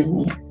with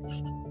everyone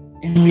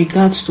in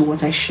regards to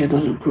what I shared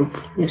on the group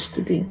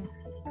yesterday.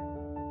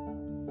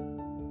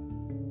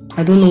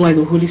 I don't know why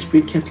the Holy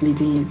Spirit kept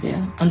leading me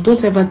there. And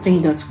don't ever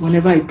think that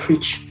whenever I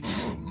preach,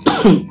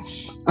 I'm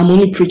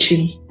only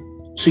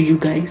preaching to you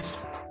guys.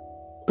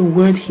 The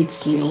word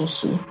hits me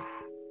also.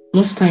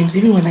 Most times,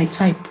 even when I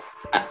type,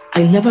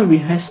 I never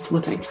rehearsed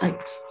what I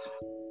typed,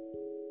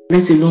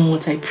 let alone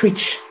what I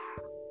preach.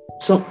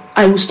 So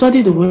I will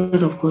study the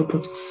word of God,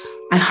 but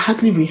I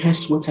hardly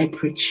rehearse what I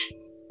preach.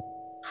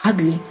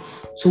 Hardly.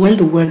 So when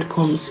the word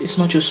comes, it's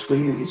not just for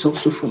you, it's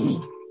also for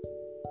me.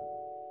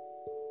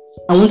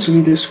 I want to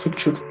read the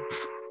scripture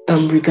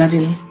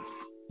regarding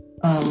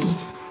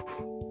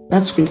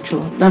that scripture.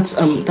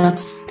 That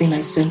thing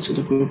I sent to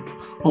the group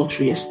all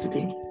through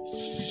yesterday.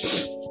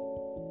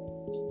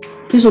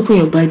 Please open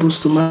your Bibles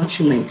to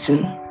Matthew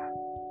 19.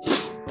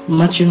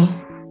 Matthew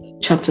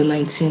chapter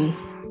 19.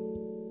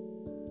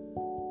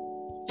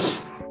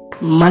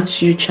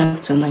 Matthew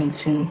chapter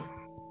 19.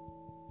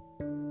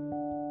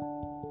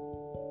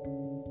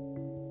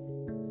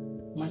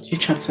 Matthew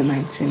chapter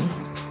 19.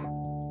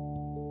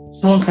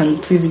 Someone can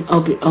please,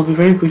 I'll be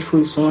very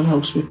grateful if someone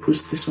helps me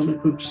post this on the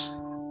groups.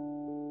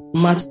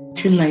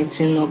 Matthew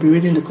 19, I'll be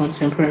reading the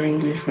Contemporary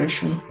English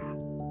version.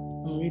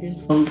 I'm reading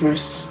from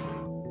verse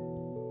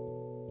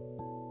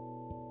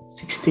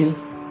 16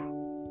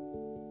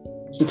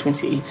 to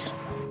 28.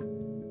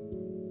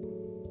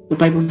 The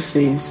Bible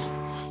says,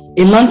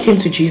 a man came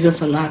to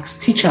Jesus and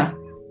asked, "Teacher,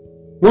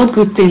 what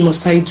good thing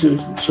must I do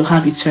to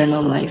have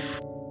eternal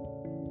life?"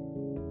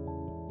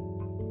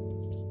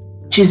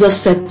 Jesus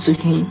said to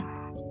him,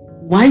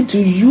 "Why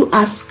do you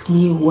ask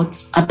me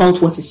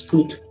about what is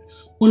good?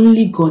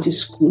 Only God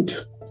is good.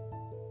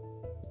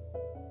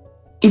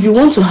 If you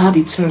want to have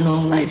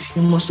eternal life,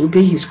 you must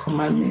obey his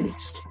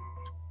commandments."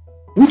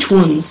 "Which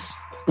ones?"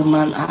 the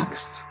man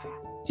asked.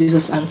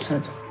 Jesus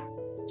answered,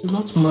 "Do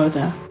not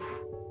murder.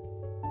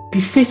 Be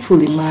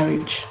faithful in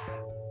marriage.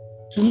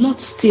 Do not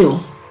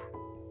steal.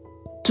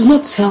 Do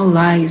not tell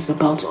lies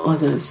about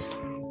others.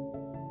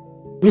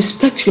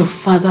 Respect your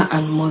father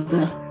and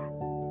mother,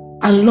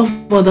 and love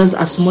others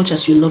as much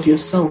as you love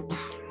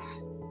yourself."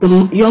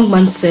 The young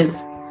man said,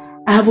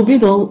 "I have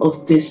obeyed all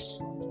of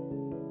this.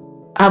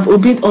 I have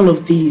obeyed all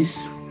of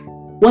these.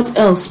 What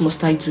else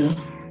must I do?"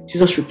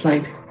 Jesus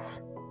replied,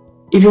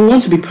 "If you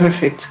want to be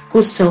perfect,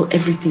 go sell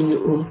everything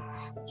you own,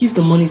 give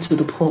the money to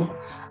the poor,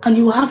 and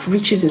you will have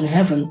riches in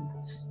heaven.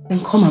 Then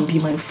come and be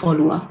my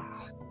follower."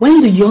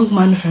 When the young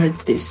man heard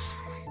this,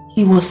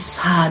 he was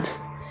sad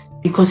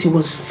because he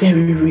was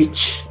very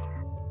rich.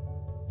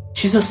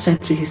 Jesus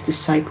said to his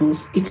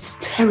disciples, "It's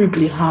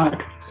terribly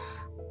hard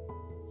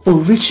for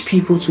rich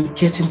people to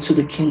get into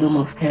the kingdom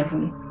of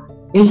heaven.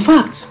 In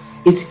fact,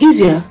 it's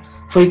easier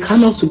for a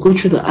camel to go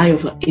through the eye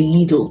of a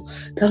needle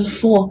than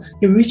for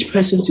a rich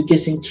person to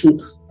get into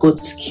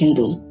God's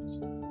kingdom."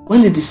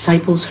 When the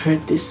disciples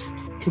heard this,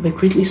 they were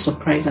greatly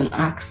surprised and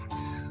asked,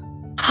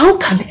 "How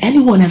can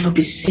anyone ever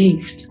be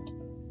saved?"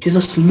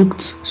 Jesus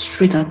looked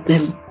straight at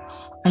them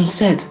and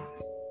said,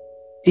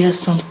 "There are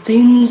some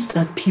things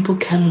that people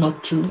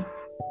cannot do,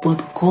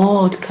 but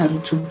God can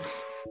do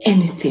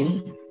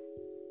anything."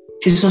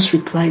 Peter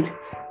replied,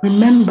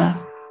 "Remember,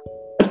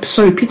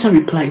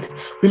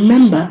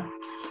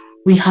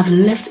 we have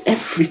left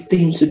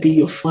everything to be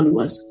your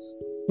followers.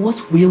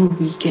 What will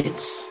we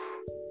get?"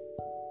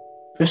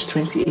 Verse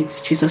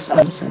 28, Jesus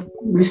answered.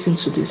 Listen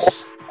to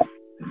this.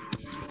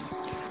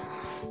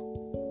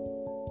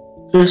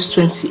 Verse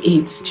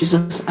 28,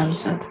 Jesus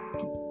answered,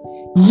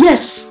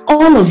 "Yes,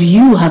 all of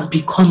you have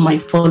become my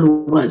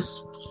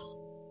followers.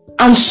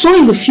 And so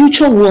in the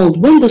future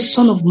world, when the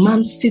Son of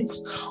Man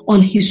sits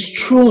on his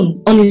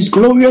throne, on his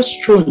glorious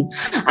throne,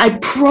 I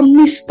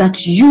promise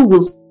that you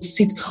will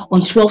sit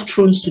on 12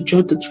 thrones to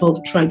judge the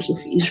 12 tribes of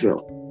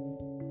Israel.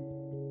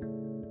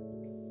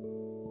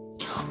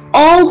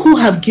 All who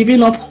have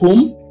given up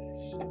home,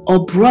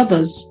 or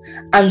brothers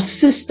and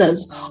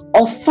sisters,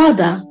 or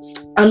father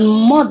and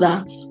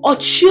mother, or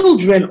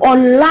children, or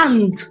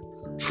land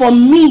for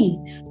me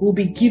will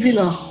be given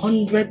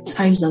 100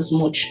 times as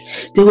much.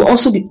 They will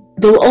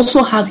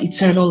also have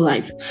eternal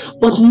life.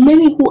 But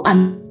many who are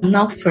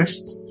now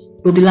first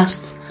will be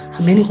last,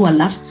 and many who are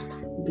last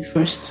will be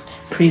first."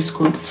 Praise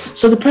God.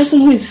 So the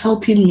person who is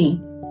helping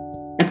me,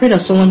 I pray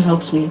that someone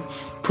helps me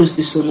post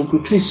this on the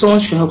group. Please, someone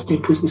should help me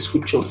post the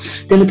scripture.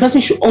 Then the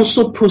person should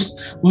also post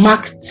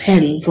Mark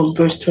 10 from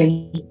verse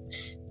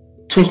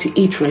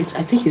 28, right?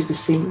 I think it's the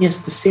same. Yes,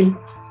 the same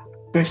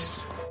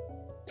verse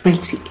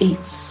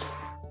 28.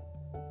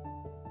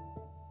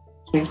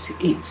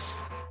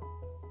 28.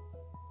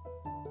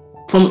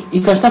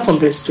 You can start from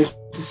verse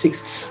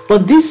 26.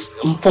 But this,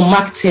 from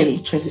Mark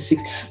 10,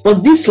 26.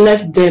 But this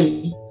left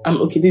them,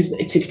 okay, this is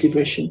the activity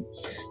version.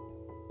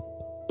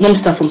 Let me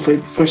start from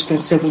verse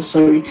 27,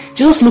 sorry.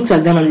 Jesus looked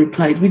at them and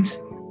replied,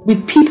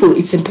 with people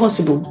it's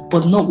impossible,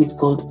 but not with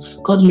God.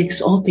 God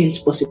makes all things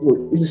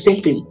possible. It's the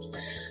same thing.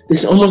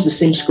 This is almost the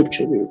same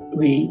scripture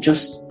we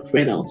just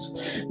read out.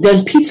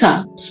 Then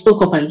Peter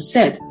spoke up and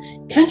said,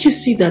 "Can't you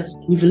see that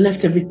we've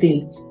left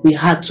everything we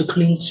had to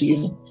cling to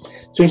you?"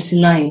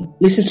 29,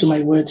 listen to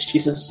my words,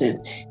 Jesus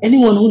said.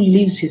 "Anyone who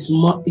leaves his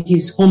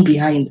home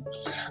behind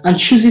and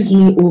chooses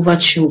me over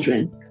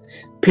children,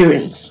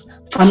 parents,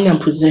 family and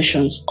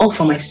possessions, all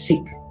for the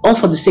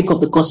sake of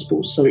the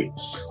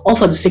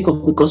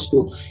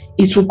gospel,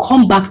 it will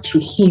come back to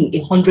him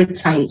 100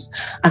 times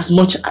as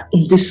much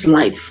in this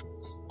life.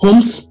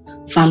 Homes,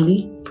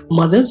 family,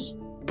 mothers,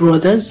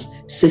 brothers,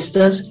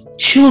 sisters,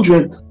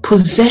 children,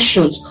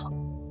 possessions,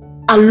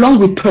 along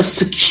with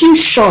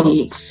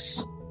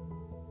persecutions.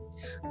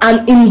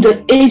 And in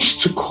the age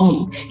to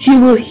come, he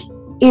will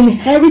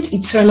inherit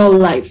eternal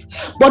life.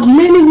 But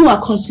many who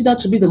are considered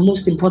to be the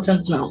most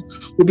important now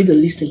will be the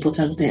least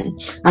important then.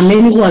 And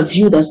many who are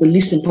viewed as the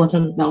least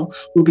important now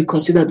will be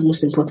considered the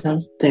most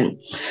important then."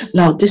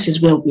 Now, this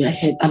is where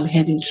I'm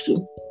heading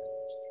to.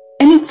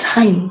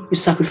 Anytime you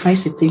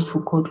sacrifice a thing for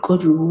God,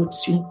 God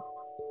rewards you.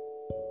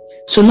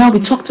 So now we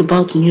talked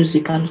about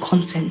music and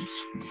content.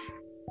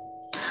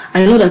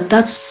 I know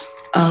that's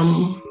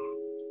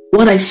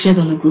what I shared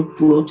on the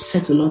group will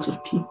upset a lot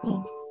of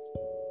people.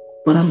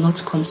 But I'm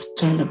not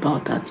concerned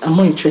about that. I'm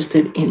more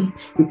interested in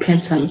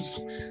repentance.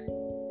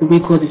 The way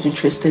God is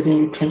interested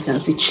in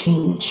repentance, a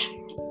change.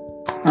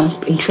 I'm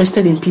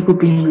interested in people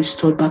being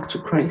restored back to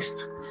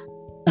Christ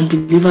and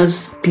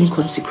believers being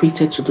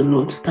consecrated to the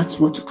Lord. That's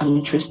what I'm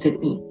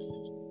interested in.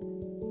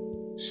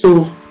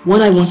 So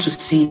what I want to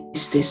say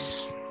is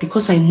this,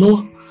 because I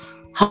know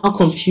how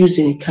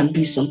confusing it can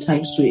be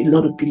sometimes to a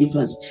lot of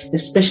believers,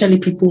 especially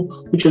people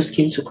who just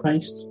came to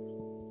Christ.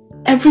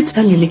 Every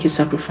time you make a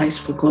sacrifice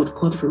for God,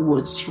 God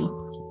rewards you.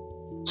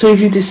 So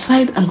if you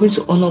decide, I'm going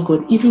to honor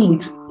God, even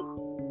with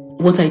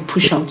what I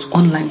push out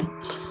online,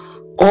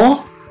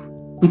 or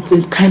with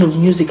the kind of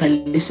music I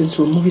listen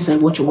to, or movies I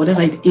watch, or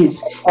whatever it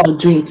is you're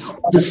doing,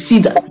 the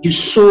seed that you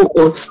sow,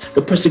 or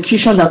the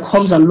persecution that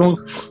comes along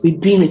with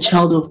being a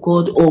child of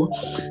God, or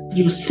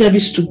your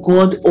service to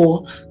God,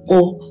 or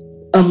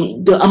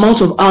the amount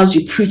of hours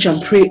you preach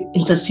and pray,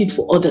 intercede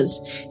for others.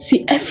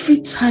 See, every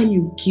time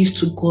you give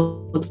to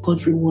God,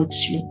 God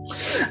rewards you.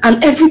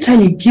 And every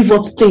time you give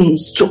up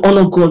things to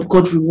honor God,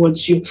 God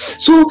rewards you.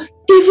 So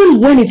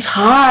even when it's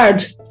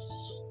hard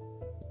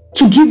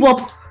to give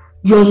up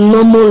your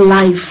normal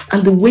life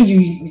and the way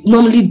you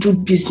normally do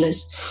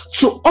business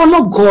to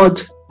honor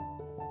God,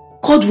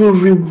 God will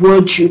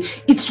reward you.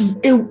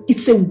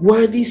 It's a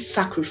worthy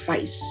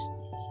sacrifice.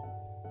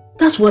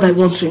 That's what I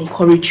want to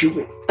encourage you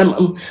with.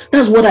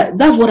 That's what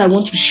I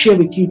want to share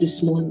with you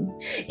this morning.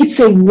 It's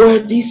a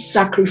worthy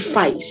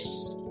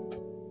sacrifice.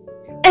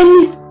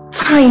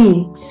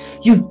 Anytime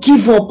you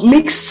give up,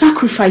 make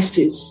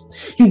sacrifices,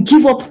 you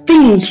give up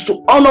things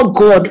to honor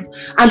God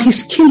and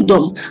His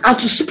kingdom and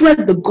to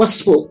spread the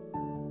gospel,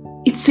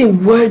 it's a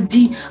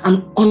worthy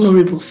and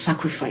honorable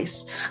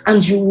sacrifice,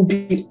 and you will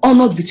be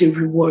honored with a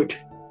reward.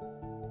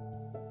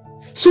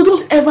 So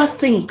don't ever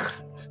think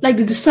like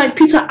the disciple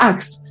Peter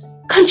asked,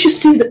 "Can't you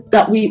see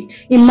that we,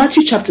 in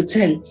Matthew chapter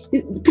 10,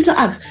 Peter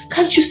asked,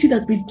 can't you see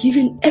that we've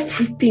given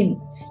everything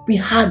we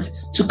had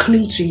to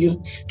cling to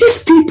you?"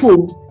 These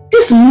people,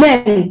 these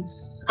men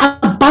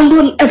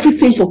abandoned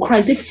everything for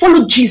Christ. They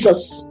followed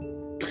Jesus.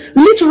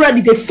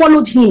 Literally, they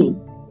followed Him.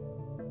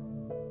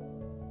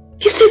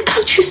 He said,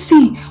 "Can't you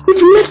see?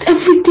 We've left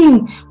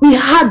everything we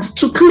had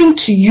to cling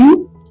to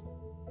you."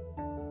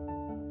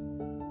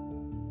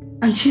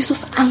 And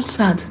Jesus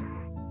answered,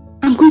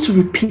 I'm going to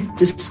repeat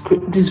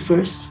this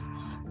verse.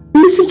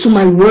 "Listen to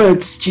my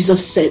words,"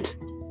 Jesus said.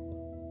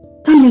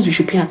 That means we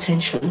should pay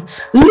attention.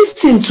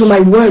 Listen to my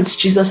words,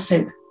 Jesus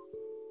said.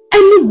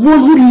 "Anyone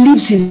who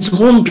leaves his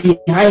home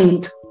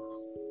behind,"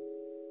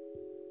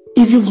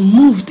 if you've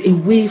moved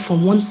away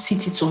from one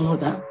city to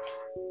another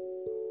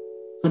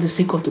for the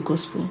sake of the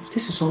gospel,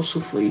 this is also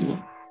for you.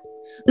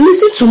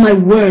 "Listen to my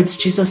words,"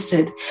 Jesus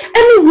said.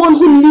 "Anyone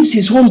who leaves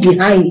his home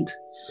behind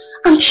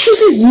and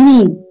chooses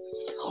me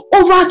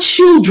over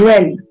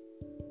children,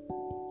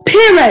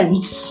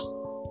 parents,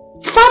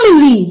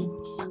 family,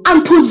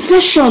 and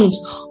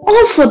possessions,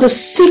 all for the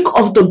sake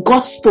of the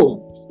gospel,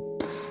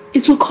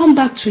 it will come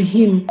back to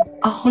him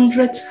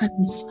 100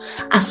 times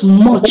as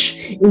much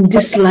in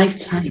this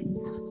lifetime."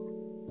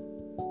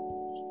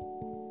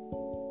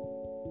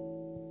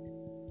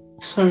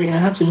 Sorry, I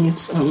had to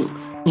mute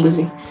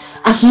Ngozi.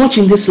 "As much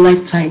in this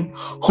lifetime.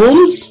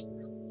 Homes,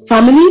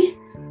 family,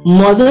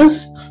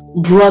 mothers,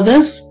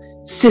 brothers,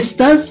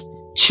 sisters,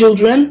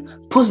 children,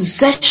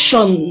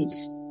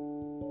 possessions."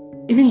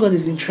 Even God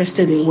is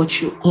interested in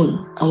what you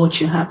own and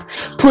what you have.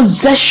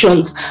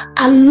 "Possessions,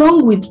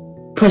 along with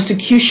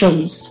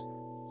persecutions.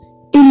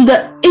 In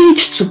the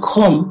age to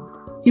come,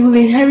 you will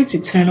inherit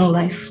eternal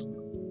life."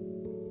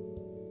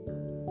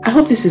 I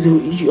hope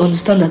you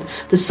understand that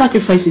the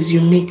sacrifices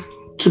you make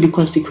to be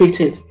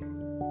consecrated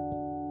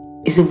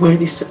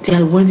they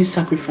are worthy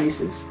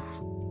sacrifices.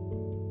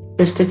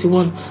 Verse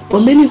 31,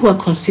 "But many who are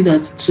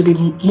considered to be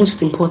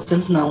most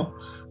important now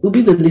will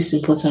be the least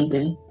important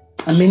then.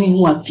 And many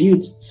who are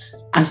viewed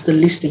as the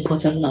least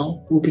important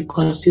now will be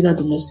considered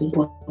the most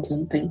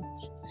important thing.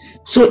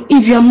 So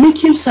if you are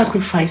making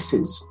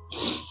sacrifices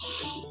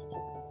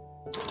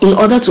in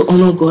order to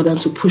honor God and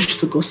to push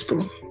the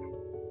gospel,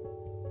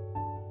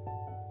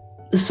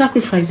 the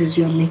sacrifices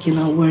you are making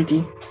are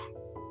worthy.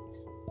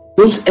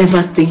 Don't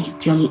ever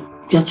think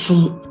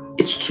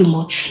it's too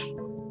much.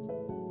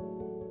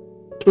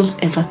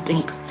 Don't ever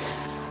think,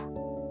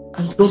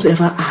 and don't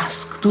ever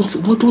ask. Don't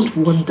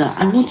wonder.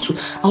 I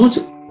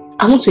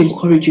want to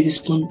encourage you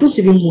this morning. Don't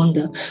even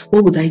wonder,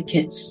 what would I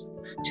get?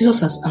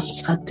 Jesus has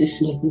answered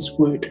this in his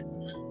word.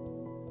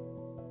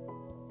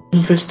 In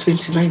verse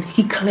 29,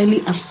 he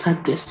clearly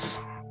answered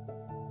this.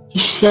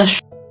 He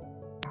has,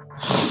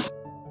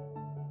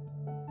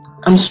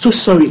 I'm so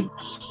sorry.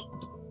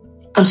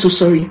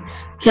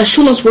 He has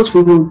shown us what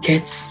we will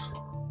get.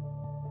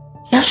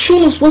 He has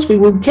shown us what we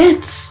will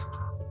get.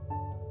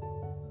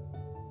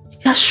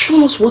 He has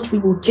shown us what we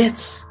will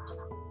get.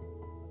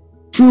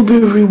 You will be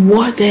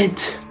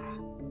rewarded.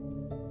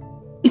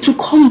 It will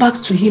come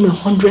back to him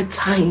 100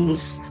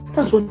 times.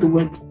 That's what the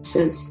word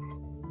says.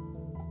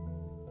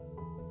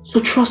 So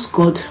trust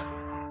God.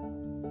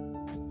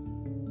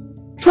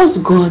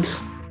 Trust God.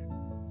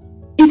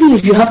 Even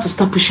if you have to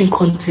start pushing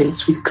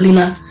contents with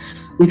cleaner,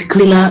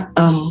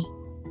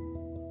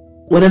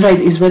 whatever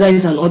it is, whether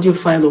it's an audio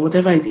file or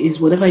whatever it is,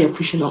 whatever you're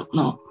pushing out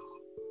now.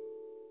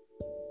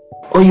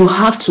 Or you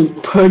have to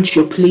purge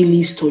your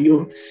playlist or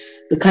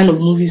the kind of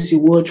movies you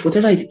watch,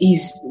 whatever it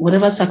is,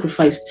 whatever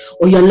sacrifice,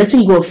 or you're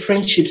letting go of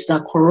friendships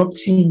that are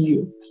corrupting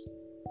you,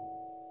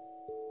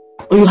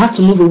 or you have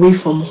to move away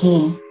from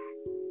home,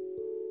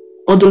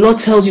 or the Lord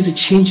tells you to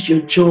change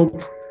your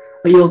job,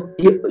 or your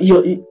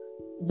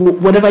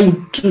whatever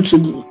you do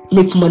to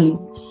make money,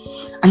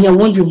 and you're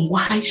wondering,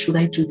 why should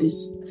I do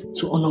this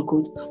to honor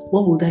God?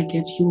 What would I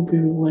get? You will be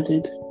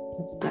rewarded.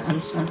 That's the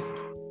answer.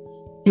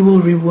 He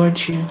will reward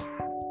you.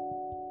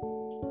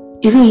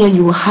 Even when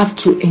you will have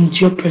to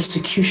endure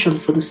persecution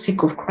for the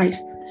sake of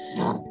Christ,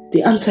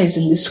 the answer is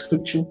in this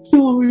scripture. He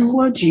will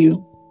reward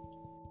you.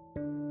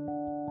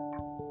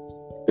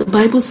 The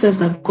Bible says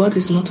that God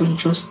is not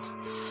unjust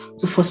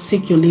to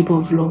forsake your labor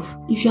of love.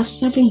 If you are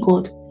serving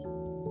God,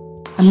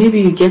 and maybe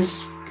you get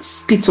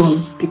spit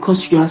on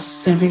because you are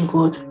serving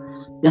God,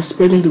 you are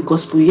spreading the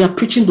gospel, you are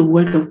preaching the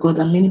word of God,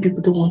 and many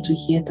people don't want to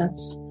hear that.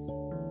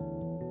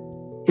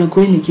 You are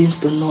going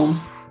against the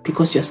norm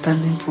because you are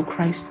standing for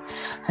Christ,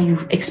 and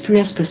you've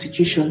experienced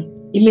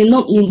persecution. It may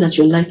not mean that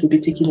your life will be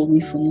taken away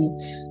from you,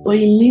 but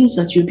it means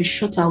that you'll be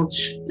shut out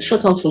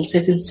from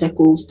certain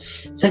circles.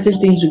 Certain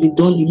things will be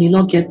done. You may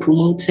not get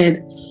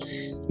promoted.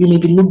 You may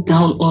be looked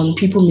down on.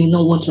 People may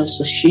not want to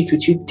associate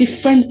with you.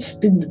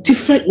 The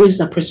different ways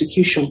that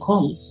persecution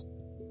comes.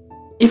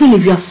 Even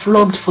if you are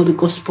flogged for the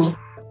gospel,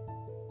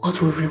 God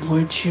will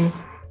reward you.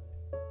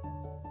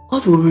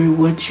 God will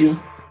reward you.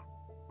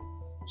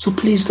 So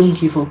please don't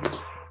give up.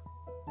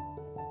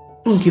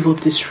 Don't give up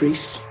this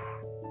race.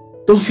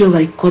 Don't feel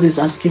like God is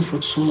asking for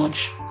too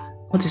much.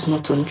 God is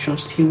not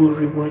unjust. He will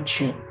reward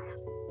you.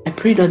 I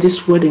pray that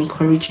this word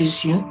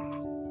encourages you.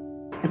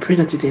 I pray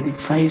that it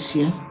edifies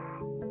you.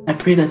 I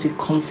pray that it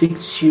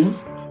convicts you.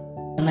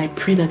 And I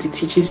pray that it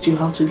teaches you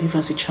how to live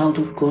as a child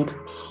of God.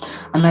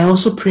 And I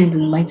also pray in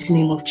the mighty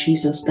name of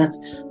Jesus that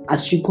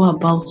as you go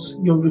about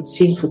your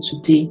routine for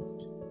today,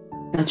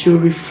 that you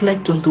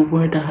reflect on the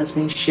word that has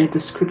been shared, the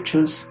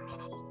scriptures,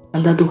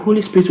 and that the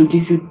Holy Spirit will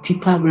give you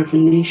deeper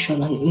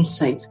revelation and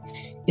insight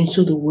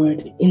into the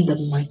word. In the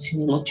mighty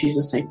name of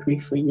Jesus, I pray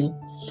for you.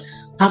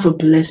 Have a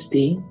blessed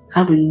day.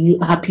 Have a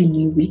happy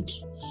new week.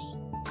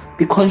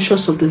 Be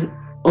conscious of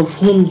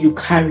whom you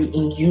carry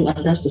in you,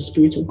 and that's the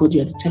Spirit of God.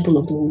 You are the temple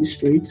of the Holy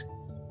Spirit.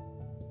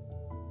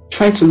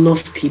 Try to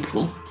love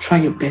people. Try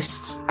your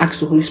best.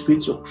 Ask the Holy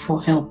Spirit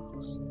for help.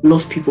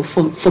 Love people.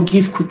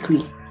 Forgive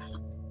quickly.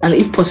 And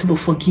if possible,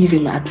 forgive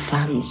in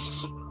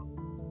advance.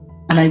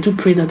 And I do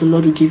pray that the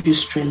Lord will give you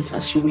strength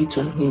as you wait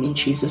on him in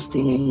Jesus'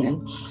 name.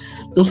 Amen.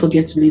 Don't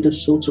forget to lead a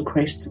soul to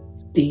Christ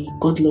today.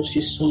 God loves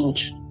you so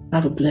much.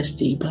 Have a blessed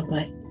day.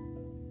 Bye-bye.